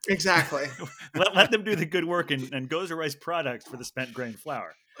flour. exactly. let them do the good work and go to Rice Products for the spent grain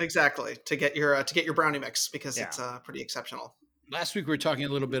flour. Exactly, to get your brownie mix because it's pretty exceptional. Last week we were talking a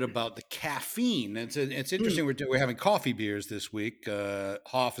little bit about the caffeine. It's interesting. We're having coffee beers this week.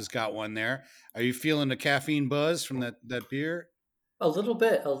 Hoff has got one there. Are you feeling the caffeine buzz from that beer? A little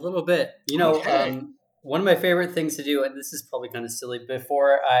bit. You know, one of my favorite things to do, and this is probably kind of silly,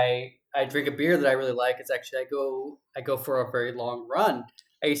 before I drink a beer that I really like, it's actually I go for a very long run.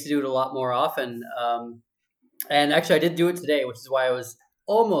 I used to do it a lot more often, and actually I did do it today, which is why I was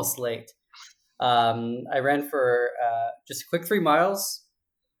almost late. I ran for just a quick 3 miles,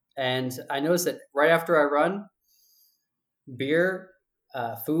 and I noticed that right after I run, beer,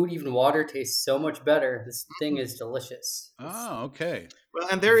 food, even water tastes so much better. This thing is delicious. Oh, okay. Well,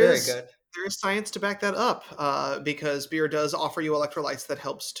 and there is science to back that up because beer does offer you electrolytes that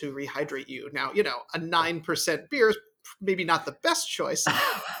helps to rehydrate you. Now, you know, a 9% beer is maybe not the best choice,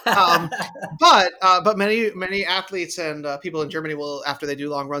 but many athletes and people in Germany will, after they do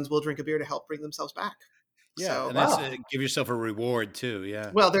long runs, will drink a beer to help bring themselves back. Yeah, so, and that's give yourself a reward too.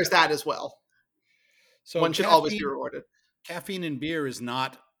 Yeah. Well, there's that as well. So one should always be rewarded. Caffeine in beer is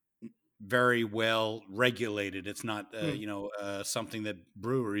not very well regulated. It's not something that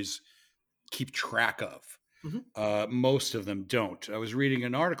breweries keep track of. Mm-hmm. Most of them don't. I was reading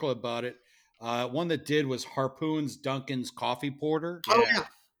an article about it. One that did was Harpoon's Duncan's Coffee Porter. Oh, yeah.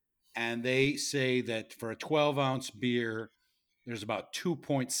 And they say that for a 12-ounce beer, there's about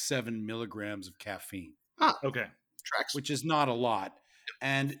 2.7 milligrams of caffeine. Ah, okay. Tracks. Which is not a lot.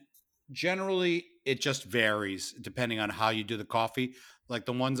 And generally, it just varies depending on how you do the coffee. Like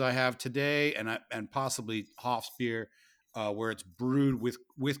the ones I have today and possibly Hoff's beer, where it's brewed with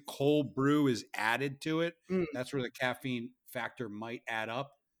cold brew is added to it. That's where the caffeine factor might add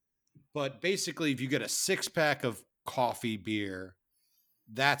up. But basically, if you get a 6-pack of coffee beer,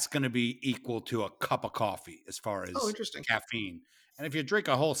 that's going to be equal to a cup of coffee as far as caffeine. And if you drink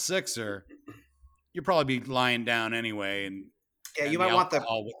a whole sixer, you'll probably be lying down anyway. And you might want the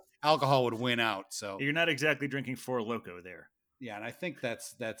alcohol would win out. So you're not exactly drinking Four Loko there. Yeah, and I think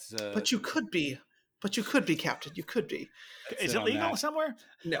that's. But you could be. Captain. You could be. Is it legal somewhere?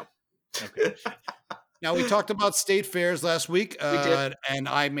 No. Okay. Now, we talked about state fairs last week, we did. And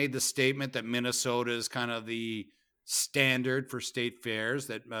I made the statement that Minnesota is kind of the standard for state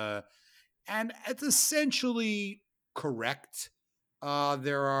fairs. And it's essentially correct.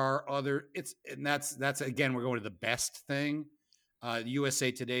 There are other. That's again, we're going to the best thing.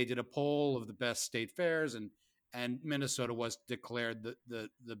 USA Today did a poll of the best state fairs, and Minnesota was declared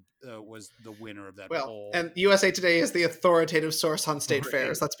was the winner of that poll. And USA Today is the authoritative source on state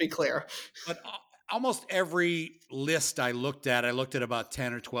fairs. Let's be clear. But almost every list I looked at about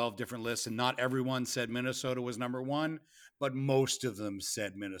 10 or 12 different lists, and not everyone said Minnesota was number one, but most of them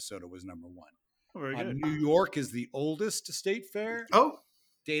said Minnesota was number one. Very good. New York is the oldest state fair. Oh.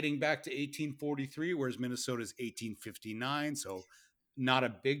 Dating back to 1843, whereas Minnesota's 1859, so not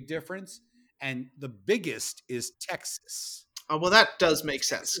a big difference. And the biggest is Texas. Oh, well, that does make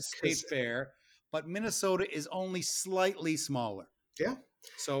sense. State fair, but Minnesota is only slightly smaller. Yeah.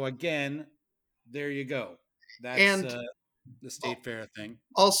 So again, there you go. That's the state fair thing.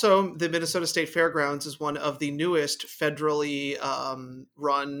 Also, the Minnesota State Fairgrounds is one of the newest federally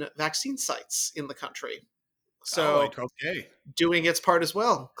run vaccine sites in the country. So, doing its part as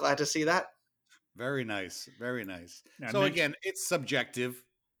well. Glad to see that. Very nice. Very nice. So again, it's subjective.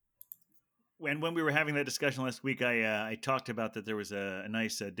 When we were having that discussion last week, I talked about that there was a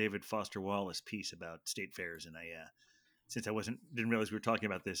nice David Foster Wallace piece about state fairs, and since I didn't realize we were talking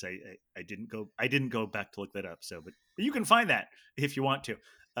about this, I didn't go back to look that up. So, but you can find that if you want to.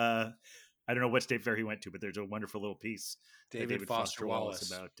 I don't know what state fair he went to, but there's a wonderful little piece. David Foster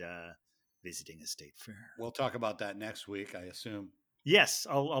Wallace about visiting a state fair. We'll talk about that next week, I assume. Yes,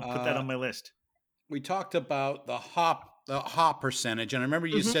 I'll put that on my list. We talked about the hop percentage, and I remember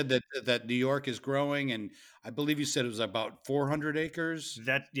you said that New York is growing, and I believe you said it was about 400 acres.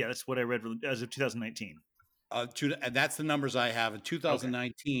 That's what I read as of 2019. And that's the numbers I have. In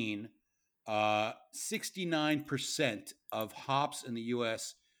 2019, 69% of hops in the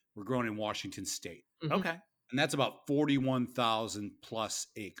U.S. were grown in Washington State. Mm-hmm. Okay, and that's about 41,000 plus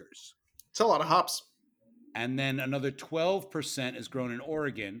acres. It's a lot of hops. And then another 12% is grown in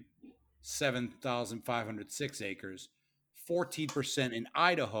Oregon, 7,506 acres, 14% in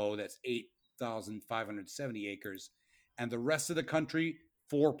Idaho, that's 8,570 acres, and the rest of the country,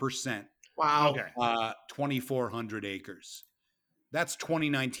 4%, Wow. Okay. 2,400 acres. That's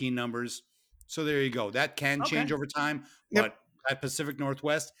 2019 numbers. So there you go. That can change Okay. over time, Yep. but at Pacific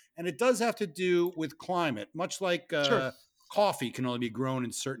Northwest, and it does have to do with climate, much like Sure. coffee can only be grown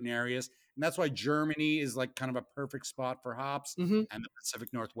in certain areas. And that's why Germany is like kind of a perfect spot for hops. Mm-hmm. And the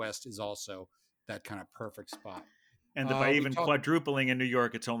Pacific Northwest is also that kind of perfect spot. And by We even talked, quadrupling in New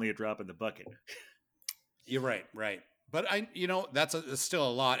York, it's only a drop in the bucket. you're right, right. But that's still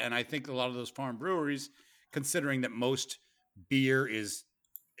a lot. And I think a lot of those farm breweries, considering that most beer is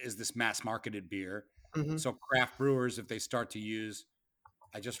this mass marketed beer. Mm-hmm. So craft brewers, if they start to use,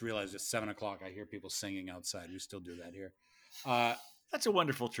 I just realized it's 7:00. I hear people singing outside. We still do that here. That's a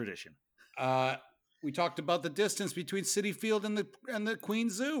wonderful tradition. We talked about the distance between Citi Field and the Queen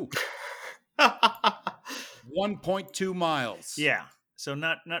Zoo. 1.2 miles. Yeah. So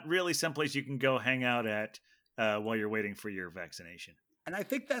not really someplace you can go hang out at while you're waiting for your vaccination. And I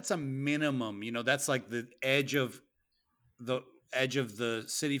think that's a minimum. That's like the edge of the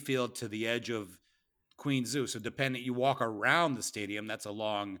Citi Field to the edge of Queen Zoo. So depending, you walk around the stadium, that's a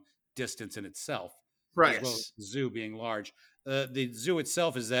long distance in itself. Right. As well as the zoo being large. The zoo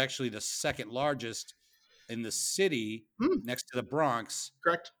itself is actually the second largest in the city, next to the Bronx.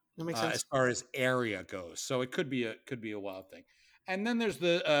 Correct. That makes sense. As far as area goes. So it could be a wild thing. And then there's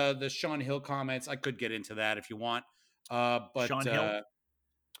the Sean Hill comments. I could get into that if you want. But Sean Hill?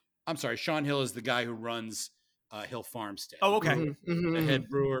 I'm sorry, Sean Hill is the guy who runs Hill Farmstead. Oh, okay. Mm-hmm. Mm-hmm. The head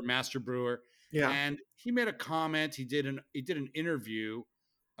brewer, master brewer. Yeah. And he made a comment. He did an interview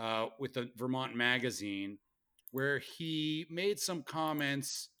with the Vermont Magazine where he made some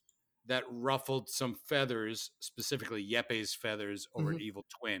comments that ruffled some feathers, specifically Yepes feathers over at Evil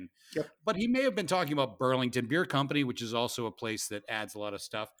Twin. Yep. But he may have been talking about Burlington Beer Company, which is also a place that adds a lot of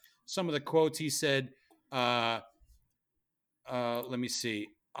stuff. Some of the quotes he said, let me see.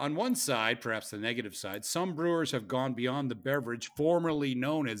 On one side, perhaps the negative side, some brewers have gone beyond the beverage formerly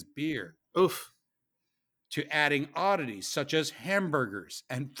known as beer. Oof. To adding oddities such as hamburgers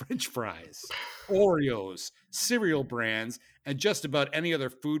and French fries, Oreos, cereal brands, and just about any other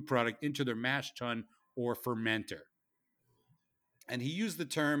food product into their mash tun or fermenter. And he used the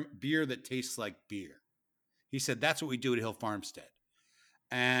term beer that tastes like beer. He said, that's what we do at Hill Farmstead.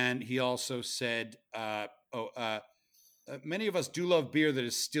 And he also said, many of us do love beer that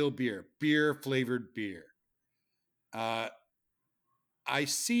is still beer, beer-flavored beer. I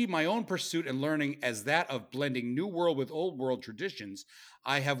see my own pursuit and learning as that of blending new world with old world traditions.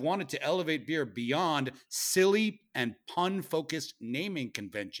 I have wanted to elevate beer beyond silly and pun-focused naming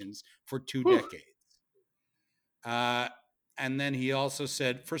conventions for 2 decades. And then he also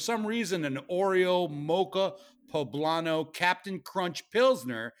said, for some reason, an Oreo, Mocha, Poblano, Captain Crunch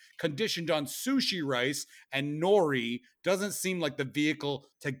Pilsner conditioned on sushi rice and nori doesn't seem like the vehicle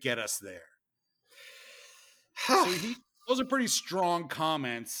to get us there. So those are pretty strong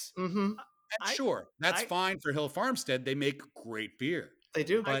comments. Mm-hmm. And sure, that's fine for Hill Farmstead. They make great beer. They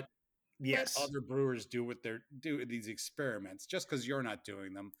do. But yes, let other brewers do what they're do these experiments just because you're not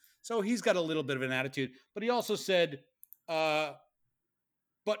doing them. So he's got a little bit of an attitude, but he also said, but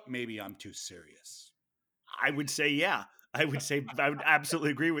maybe I'm too serious. I would say, yeah. I would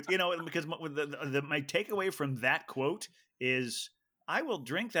absolutely agree with, because my takeaway from that quote is I will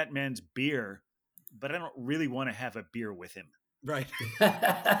drink that man's beer, but I don't really want to have a beer with him. Right.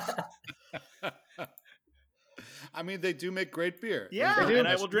 I mean, they do make great beer. Yeah, and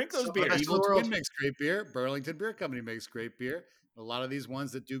I will drink those beers. Evil Twin makes great beer. Burlington Beer Company makes great beer. A lot of these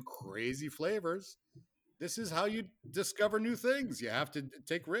ones that do crazy flavors. This is how you discover new things. You have to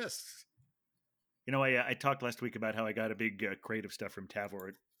take risks. I talked last week about how I got a big crate of stuff from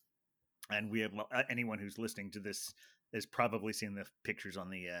Tavor, and we have anyone who's listening to this has probably seen the pictures on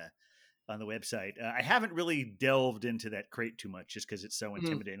the website. I haven't really delved into that crate too much, just because it's so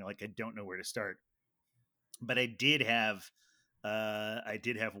intimidating. Like I don't know where to start. But I did have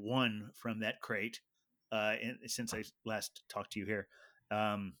one from that crate since I last talked to you here,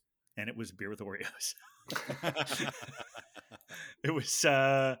 and it was beer with Oreos. It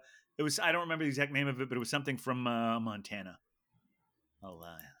was I don't remember the exact name of it, but it was something from Montana.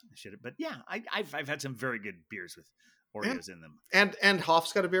 But yeah, I've had some very good beers with Oreos in them. And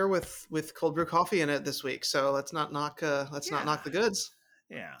Hoff's got a beer with cold brew coffee in it this week, so let's not knock not knock the goods.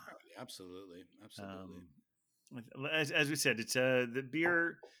 Yeah, absolutely. As we said, it's the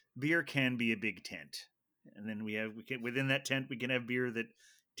beer can be a big tent, and then within that tent we can have beer that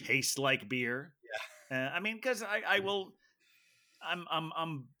tastes like beer. I mean, because I will.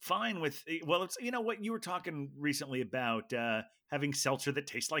 I'm fine with. Well, it's what you were talking recently about having seltzer that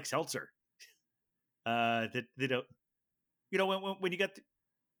tastes like seltzer. That they don't. When you got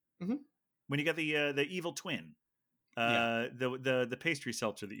Mhm. when you got the evil twin, the pastry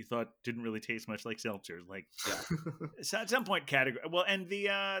seltzer that you thought didn't really taste much like seltzer, like so at some point category. Well, and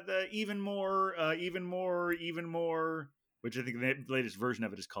the even more, which I think the latest version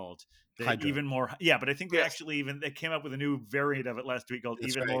of it is called the Hydra. even more. Yeah, but I think they Yes. actually they came up with a new variant of it last week called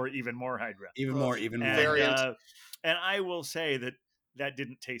That's even right. more, Hydra. Even more, even more. Variant. And I will say that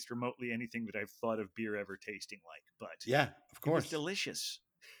didn't taste remotely anything that I've thought of beer ever tasting like, but Yeah, of it was course. delicious.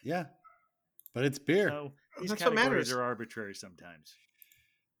 Yeah, but it's beer. So these That's what categories matters. are arbitrary sometimes.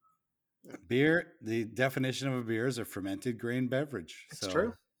 Beer, the definition of a beer is a fermented grain beverage. It's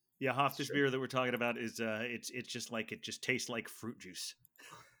true. Yeah, Hoff, this Sure. beer that we're talking about is it's just like it just tastes like fruit juice.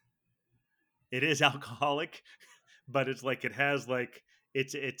 It is alcoholic, but it's like it has like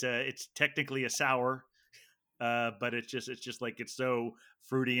it's technically a sour, but it's just like it's so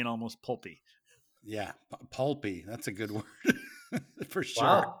fruity and almost pulpy. Yeah, pulpy. That's a good word for sure.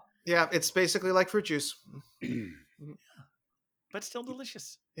 Wow. Yeah, it's basically like fruit juice. But still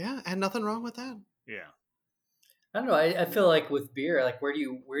delicious. Yeah, and nothing wrong with that. Yeah. I don't know. I feel like with beer, like where do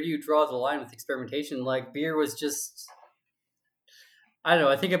you draw the line with experimentation? Like beer was just, I don't know.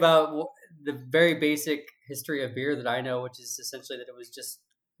 I think about the very basic history of beer that I know, which is essentially that it was just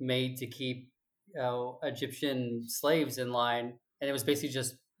made to keep Egyptian slaves in line, and it was basically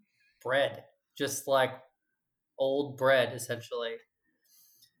just bread, just like old bread, essentially.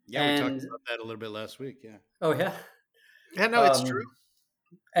 Yeah, we talked And about that a little bit last week. Yeah. oh yeah, Yeah, no, it's true.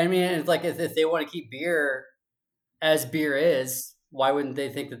 I mean, it's like if they want to keep beer as beer is, why wouldn't they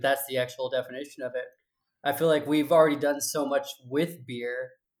think that that's the actual definition of it? I feel like we've already done so much with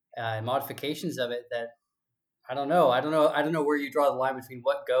beer and modifications of it that I don't know. I don't know where you draw the line between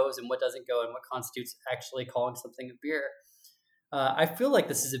what goes and what doesn't go and what constitutes actually calling something a beer. I feel like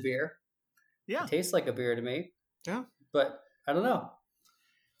this is a beer. Yeah. It tastes like a beer to me. Yeah. But I don't know.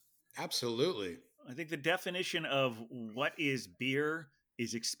 Absolutely. I think the definition of what is beer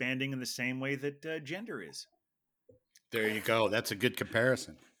is expanding in the same way that gender is. There you go. That's a good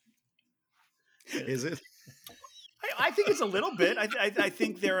comparison. Is it? I think it's a little bit. I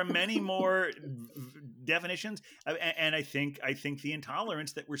think there are many more definitions, and I think the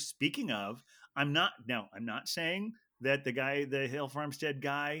intolerance that we're speaking of. I'm not saying that the Hill Farmstead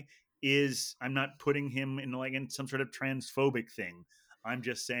guy is. I'm not putting him in some sort of transphobic thing. I'm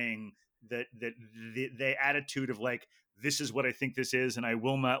just saying that the attitude of like, this is what I think this is, and I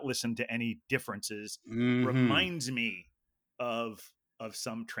will not listen to any differences, reminds me of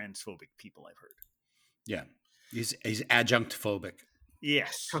some transphobic people I've heard. Yeah, he's adjunct phobic.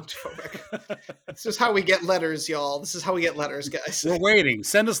 Yes. Phobic. This is how we get letters, y'all. This is how we get letters, guys. We're waiting.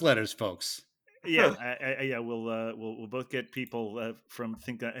 Send us letters, folks. Yeah, we'll both get people from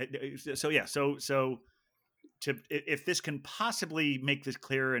think. So yeah, so to if this can possibly make this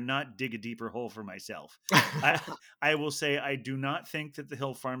clearer and not dig a deeper hole for myself, I will say I do not think that the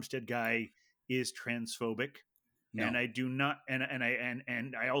Hill Farmstead guy is transphobic, No. and I do not, and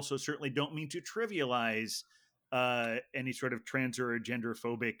I also certainly don't mean to trivialize any sort of trans or gender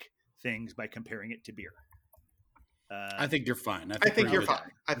phobic things by comparing it to beer. I think you're fine. I think you're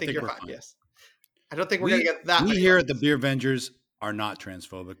fine. I think you're fine. Yes. I don't think we're going to get that. We many here letters. at the Beer Vengers are not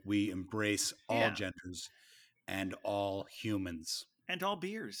transphobic. We embrace all genders and all humans. And all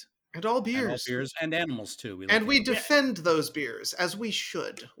beers. And all And all beers. beers and animals too. We And like we animals. defend those beers as we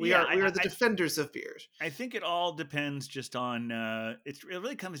should. We are the defenders of beers. I think it all depends just on it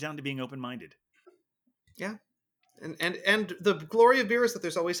really comes down to being open-minded. Yeah. And the glory of beer is that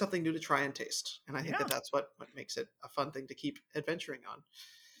there's always something new to try and taste. And I think that's what makes it a fun thing to keep adventuring on.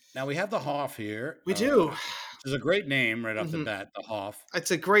 Now we have the Hoff here. We do. Which is a great name right off the bat, the Hoff.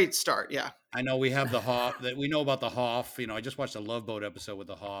 It's a great start, yeah. I know we have the Hoff, that we know about the Hoff. You know, I just watched a Love Boat episode with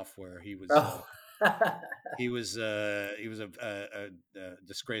the Hoff where he was he was a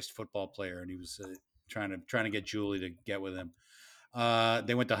disgraced football player, and he was trying to get Julie to get with him.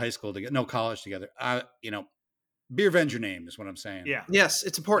 They went to college together. You know, Beer Venger name is what I'm saying. Yeah. Yes,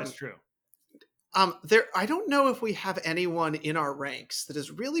 it's important. That's true. I don't know if we have anyone in our ranks that is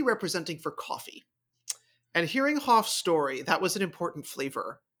really representing for coffee. And hearing Hoff's story, that was an important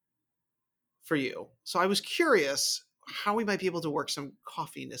flavor for you. So I was curious how we might be able to work some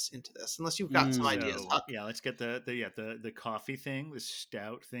coffeeness into this, unless you've got some ideas. Huck. Yeah, let's get the coffee thing, the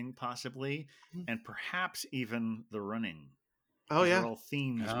stout thing possibly, and perhaps even the running. Oh, These yeah. are all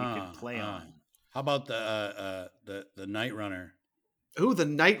themes we could play on. How about the Night Runner? Ooh, the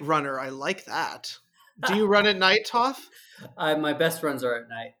Night Runner. I like that. Do you run at night, Hoff? My best runs are at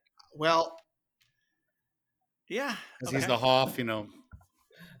night. Well, Yeah, Because he's the Hoff,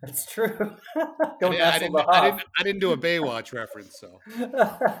 That's true. I, Don't I hassle didn't. the I Hoff. didn't. I didn't do a Baywatch reference, so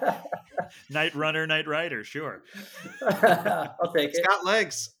Night runner, night rider, sure. I'll take it's it. got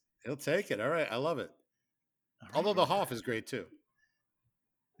legs. he'll take it. All right, I love it. All right. Although the Hoff is great too.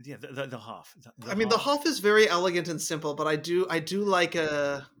 Yeah, the Hoff. The Hoff is very elegant and simple, but I do like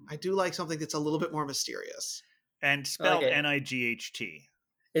something that's a little bit more mysterious. And spelled Okay. Night.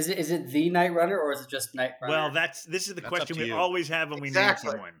 Is it the Night Runner or is it just Night Runner? Well, this is the That's question up to we you. always have when we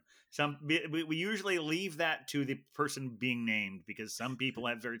Exactly. name someone. We usually leave that to the person being named because some people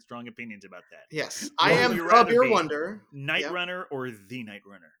have very strong opinions about that. Yes, What I would am you the rather Beer be? Wonder. Night Yeah. runner or the Night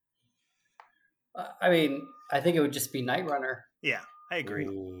Runner? I mean, I think it would just be Night Runner. Yeah, I agree.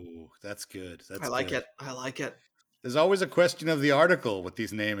 Ooh, that's good. That's I like good. it. I like it. There's always a question of the article with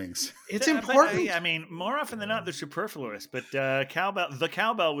these namings. It's But, important. I mean, more often than not, they're superfluous. But the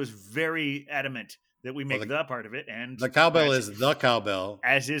cowbell was very adamant that we make Well, the part of it, and The cowbell is the cowbell,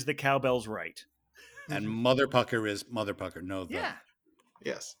 as is the cowbell's right. and Mother Pucker is Mother Pucker. No, the. Yeah.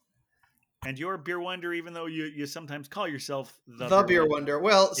 Yes. And your beer wonder, even though you sometimes call yourself The Beer Wonder.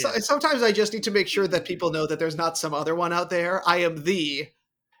 Well, Yeah. sometimes I just need to make sure that people know that there's not some other one out there. I am the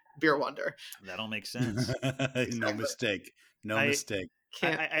Beer Wonder. That'll make sense. No mistake. No I- mistake.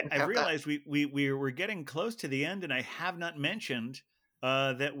 I realized we were getting close to the end, and I have not mentioned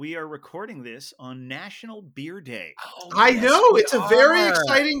that we are recording this on National Beer Day. I know it's a very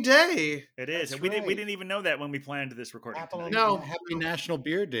exciting day. It is. That's And we right. didn't even know that when we planned this recording tonight. No. Happy National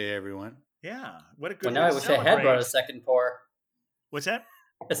Beer Day, everyone. Yeah. What a good Well, now way I to wish I had brought celebrate. a second pour. What's that?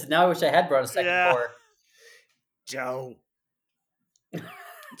 I said, now I wish I had brought a second Yeah. pour. Joe.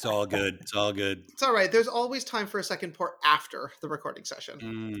 It's all good. It's all good. It's all right. There's always time for a second pour after the recording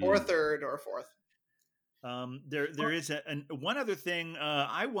session, or a third, or a fourth. There is one other thing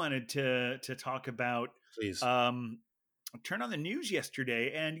I wanted to talk about. Please. Turn on the news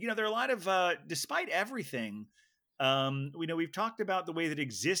yesterday, and there are a lot of despite everything, we've talked about the way that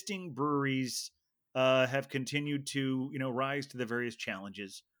existing breweries have continued to rise to the various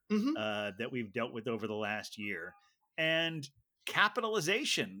challenges Mhm. that we've dealt with over the last year, and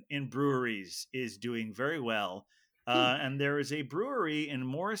capitalization in breweries is doing very well. And there is a brewery in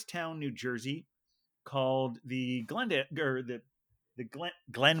Morristown, New Jersey, called the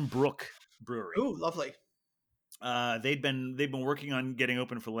Glenbrook Brewery. Ooh, lovely. They've been working on getting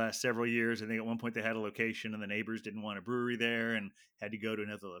open for the last several years. I think at one point they had a location, and the neighbors didn't want a brewery there, and had to go to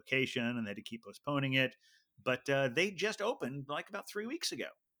another location, and they had to keep postponing it. But they just opened like about 3 weeks ago.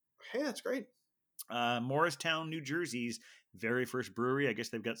 Hey, that's great. Morristown, New Jersey's very first brewery. I guess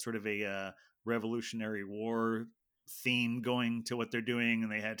they've got sort of a Revolutionary War theme going to what they're doing, and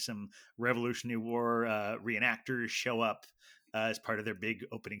they had some Revolutionary War reenactors show up as part of their big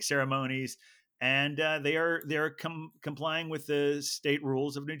opening ceremonies. And they are complying with the state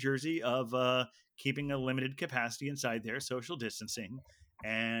rules of New Jersey of keeping a limited capacity inside there, social distancing.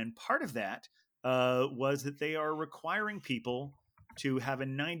 And part of that was that they are requiring people to have a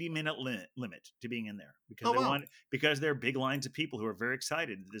 90-minute limit to being in there because because there are big lines of people who are very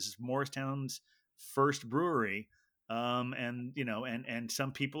excited. This is Morristown's first brewery, and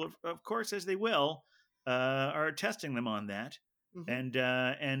some people, of course, as they will, are testing them on that.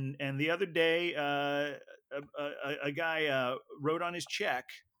 Mhm. And the other day, a guy wrote on his check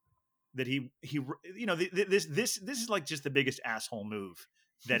that this is like just the biggest asshole move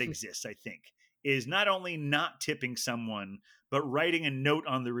that exists. I think is not only not tipping someone, but writing a note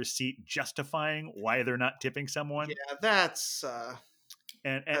on the receipt justifying why they're not tipping someone. Yeah, that's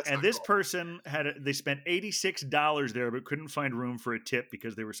And not this cool. person they spent $86 there, but couldn't find room for a tip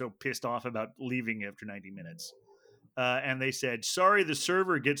because they were so pissed off about leaving after 90 minutes. And they said, "Sorry, the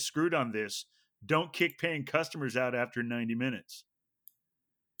server gets screwed on this. Don't kick paying customers out after 90 minutes."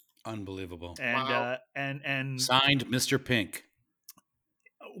 Unbelievable. And Wow. and Signed, Mr. Pink.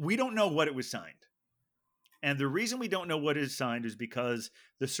 we don't know what it was signed. And the reason we don't know what is signed is because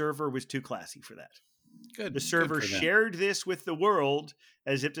the server was too classy for that. Good. The server good for them. shared this with the world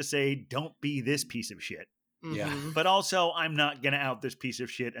as if to say, "Don't be this piece of shit." Yeah. Mhm. But also, I'm not going to out this piece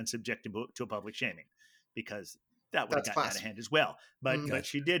of shit and subject him to a public shaming, because that would have That's gotten out of classy. hand as well. But Mhm. but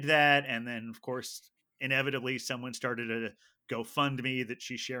she did that, and then of course, inevitably, someone started a GoFundMe that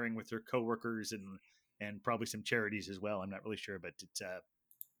she's sharing with her coworkers and probably some charities as well. I'm not really sure, but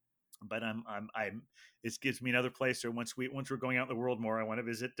but I'm. This gives me another place. So once we're going out in the world more, I want to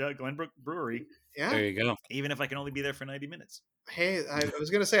visit Glenbrook Brewery. Yeah. There you go. Even if I can only be there for 90 minutes. Hey, I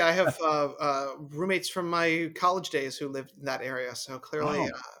was going to say I have roommates from my college days who lived in that area, so clearly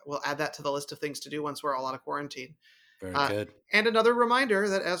we'll add that to the list of things to do once we're all out of quarantine. Very good. And another reminder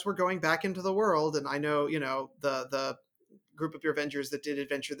that as we're going back into the world, and I know the group of Beer Avengers that did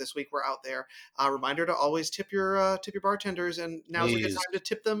adventure this week were out there. Reminder to always tip your bartenders, and now's a good time to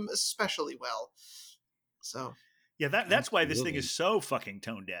tip them especially well. So yeah, that's why this thing is so fucking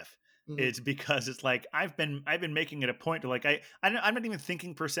tone deaf. Mhm. It's because it's like I've been making it a point to like I'm not even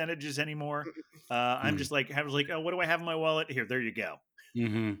thinking percentages anymore. I'm just like I was like, oh, what do I have in my wallet? Here, there you go.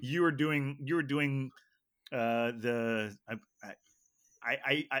 Mm-hmm. You were doing the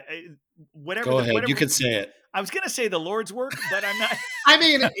whatever. Go ahead. Whatever, you can say it. I was gonna say the Lord's work, but I'm not. I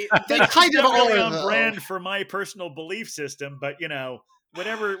mean, they kind of not really are on brand for my personal belief system, but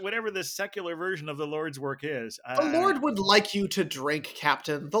whatever the secular version of the Lord's work is, the Lord would like you to drink,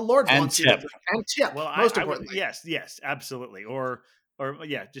 Captain. The Lord And wants you to tip. drink and tip. Well, Most I would, importantly, yes, absolutely. Or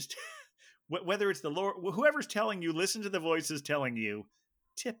yeah, just whether it's the Lord, whoever's telling you, listen to the voices telling you,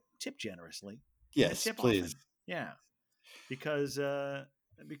 tip generously. Yes, tip please. often. Yeah, because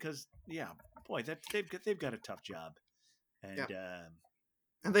yeah, boy, that they've got a tough job, and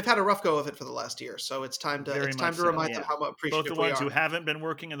and they've had a rough go of it for the last year. So it's time to remind them how appreciative both the ones we who are. haven't been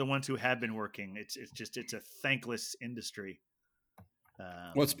working and the ones who have been working. It's a thankless industry.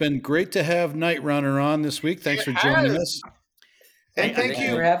 Well, it's been great to have Night Runner on this week. Thanks for joining us. And thank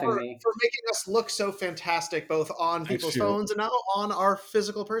you for having me. for making us look so fantastic, both on people's phones and now on our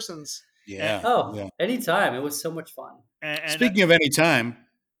physical persons. Yeah. Anytime. It was so much fun. And speaking of any time.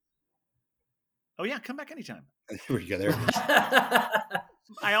 Oh yeah, come back anytime. There we go. There it is.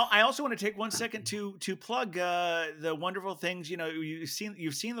 I also want to take 1 second to plug the wonderful things. You've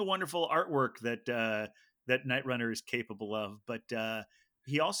seen the wonderful artwork that Night Runner is capable of, but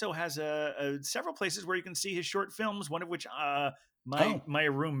he also has several places where you can see his short films. One of which my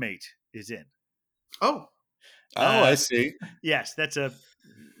roommate is in. Oh, I see. Yes,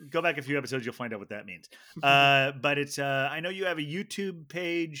 go back a few episodes, you'll find out what that means. But it's I know you have a YouTube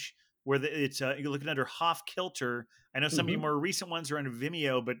page where you're looking under Hoff Kilter. I know some of your more recent ones are on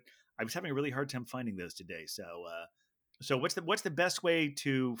Vimeo, but I was having a really hard time finding those today. So what's the best way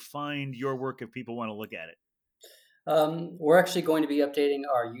to find your work if people want to look at it? We're actually going to be updating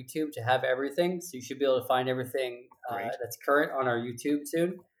our YouTube to have everything, so you should be able to find everything that's current on our YouTube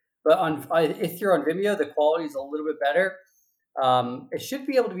soon. But if you're on Vimeo, the quality is a little bit better. It should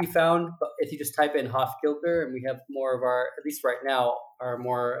be able to be found if you just type in Hoff Kilter, and we have more of our, at least right now, our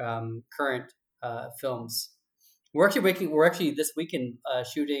more current films. We're actually this weekend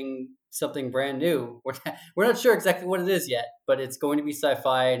shooting something brand new. We're not sure exactly what it is yet, but it's going to be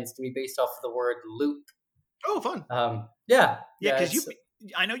sci-fi, and it's going to be based off of the word loop. Oh, fun! Yeah, because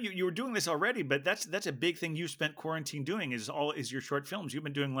I know you were doing this already, but that's a big thing you spent quarantine doing is your short films. You've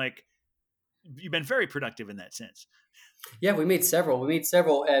been very productive in that sense. Yeah, we made several,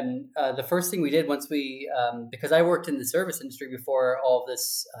 and the first thing we did once we, because I worked in the service industry before all of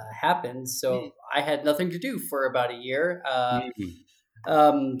this happened, so I had nothing to do for about a year.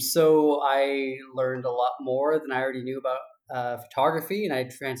 So I learned a lot more than I already knew about photography, and I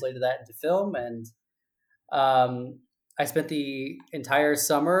translated that into film, and I spent the entire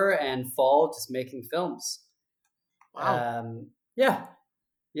summer and fall just making films. Wow. Yeah.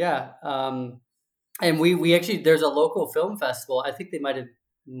 And we actually, there's a local film festival. I think they might have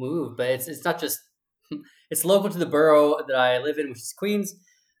moved, but it's not just, it's local to the borough that I live in, which is Queens.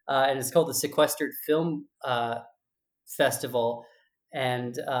 And it's called the Sequestered Film Festival.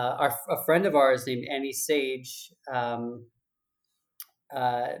 And a friend of ours named Annie Sage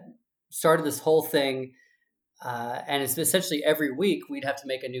started this whole thing. And it's essentially every week we'd have to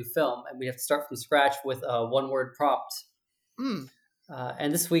make a new film, and we'd have to start from scratch with a one-word prompt.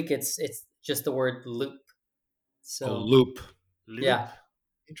 And this week it's just the word loop. So loop. Yeah.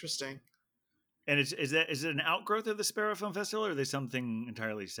 Interesting. And is it an outgrowth of the Sparrow Film Festival, or are they something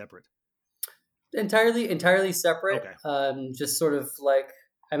entirely separate? Entirely separate. Okay. Just sort of like,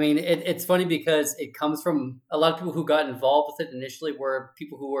 I mean, it's funny because it comes from a lot of people who got involved with it initially were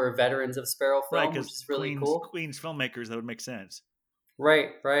people who were veterans of Sparrow Film, right, which is really cool. Queens filmmakers, that would make sense.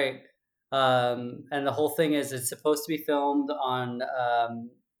 Right. And the whole thing is it's supposed to be filmed on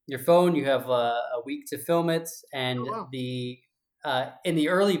your phone. You have a week to film it, and in the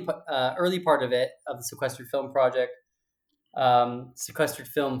early part of it, of the Sequestered Film Project, Sequestered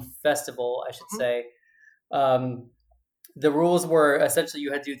Film Festival, I should say, the rules were essentially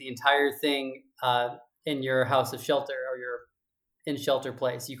you had to do the entire thing in your house of shelter or in shelter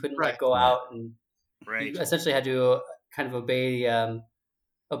place. You couldn't Right. like go out, and Right. you essentially had to kind of obey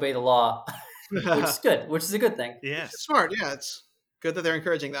the law, which is good, which is a good thing. Yes. It's smart. Yeah, it's good that they're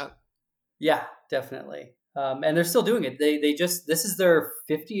encouraging that. Yeah, definitely. And they're still doing it. They just, this is their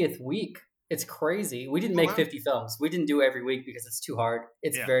 50th week. It's crazy. We didn't make wow. 50 films. We didn't do every week because it's too hard.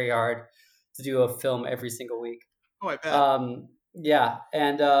 It's Yeah. very hard to do a film every single week. Oh, I bet. Yeah,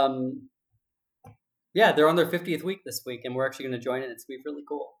 and yeah, they're on their 50th week this week, and we're actually going to join it. It's going to be really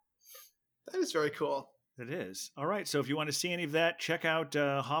cool. That is very cool. It is. All right. So if you want to see any of that, check out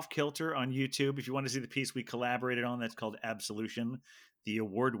Hoff Kilter on YouTube. If you want to see the piece we collaborated on, that's called Absolution, the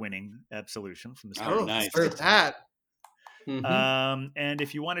award-winning Absolution from the Spirit. Oh, nice. Look at that. Mm-hmm. And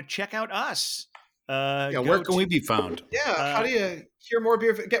if you want to check out us, Yeah, where can we be found? Yeah. How do you get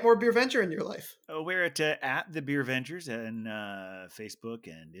more beer venture in your life? We're at the Beer Vengers and Facebook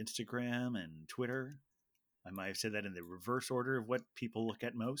and Instagram and Twitter. I might have said that in the reverse order of what people look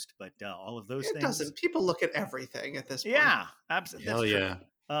at most, but all of those It things. doesn't. People look at everything at this point. Yeah, absolutely. Hell yeah.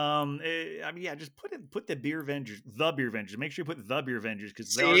 I mean, yeah, just put the Beer Vengers, the Beer Vengers. Make sure you put the Beer Vengers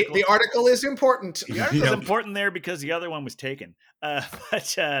because The article is important. the article is important there because the other one was taken.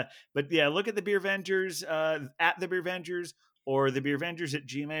 But yeah, look at the Beer Vengers at the Beer Vengers or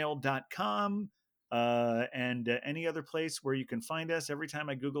thebeervengers@gmail.com. And any other place where you can find us. Every time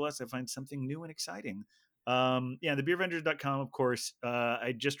I Google us, I find something new and exciting. Yeah, thebeervengers.com, of course.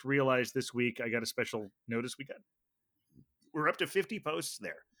 I just realized this week I got a special notice. We're up to 50 posts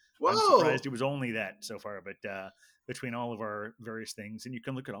there. Whoa. I'm surprised it was only that so far, but between all of our various things, and you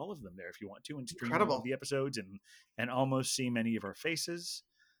can look at all of them there if you want to and stream all of the episodes and almost see many of our faces.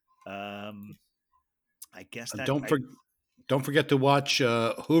 I guess that don't forget to watch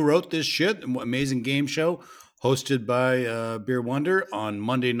Who Wrote This Shit, an amazing game show hosted by Beer Wonder on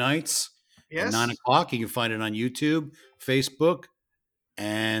Monday nights at 9 o'clock. You can find it on YouTube, Facebook,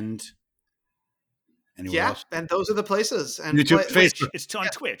 and anywhere else. And those are the places. And YouTube, Facebook. It's on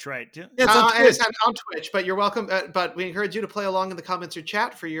Twitch, right? Yeah, it's on Twitch. And it's on Twitch, but you're welcome. But we encourage you to play along in the comments or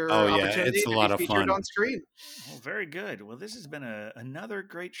chat for your opportunity it's a to lot be of featured fun on screen. Well, very good. Well, this has been another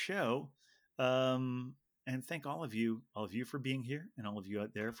great show. And thank all of you for being here and all of you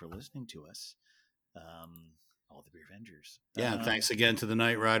out there for listening to us. All the Beer Vengers. Yeah, and thanks again to the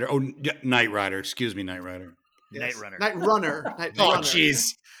Night Rider. Oh, Night Rider. Excuse me, Night Rider. Night Runner. Night Runner. Oh,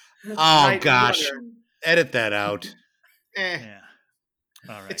 jeez. Oh, gosh. Runner. Edit that out. Yeah.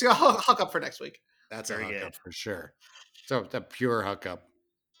 All right. It's a hook up for next week. That's very a hook up for sure. So it's a pure hook up.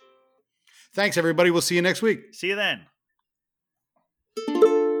 Thanks, everybody. We'll see you next week. See you then.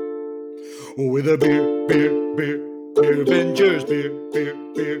 With a beer Vengers, beer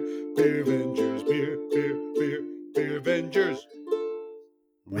Vengers, beer Vengers.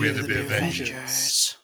 We're the Beer Vengers.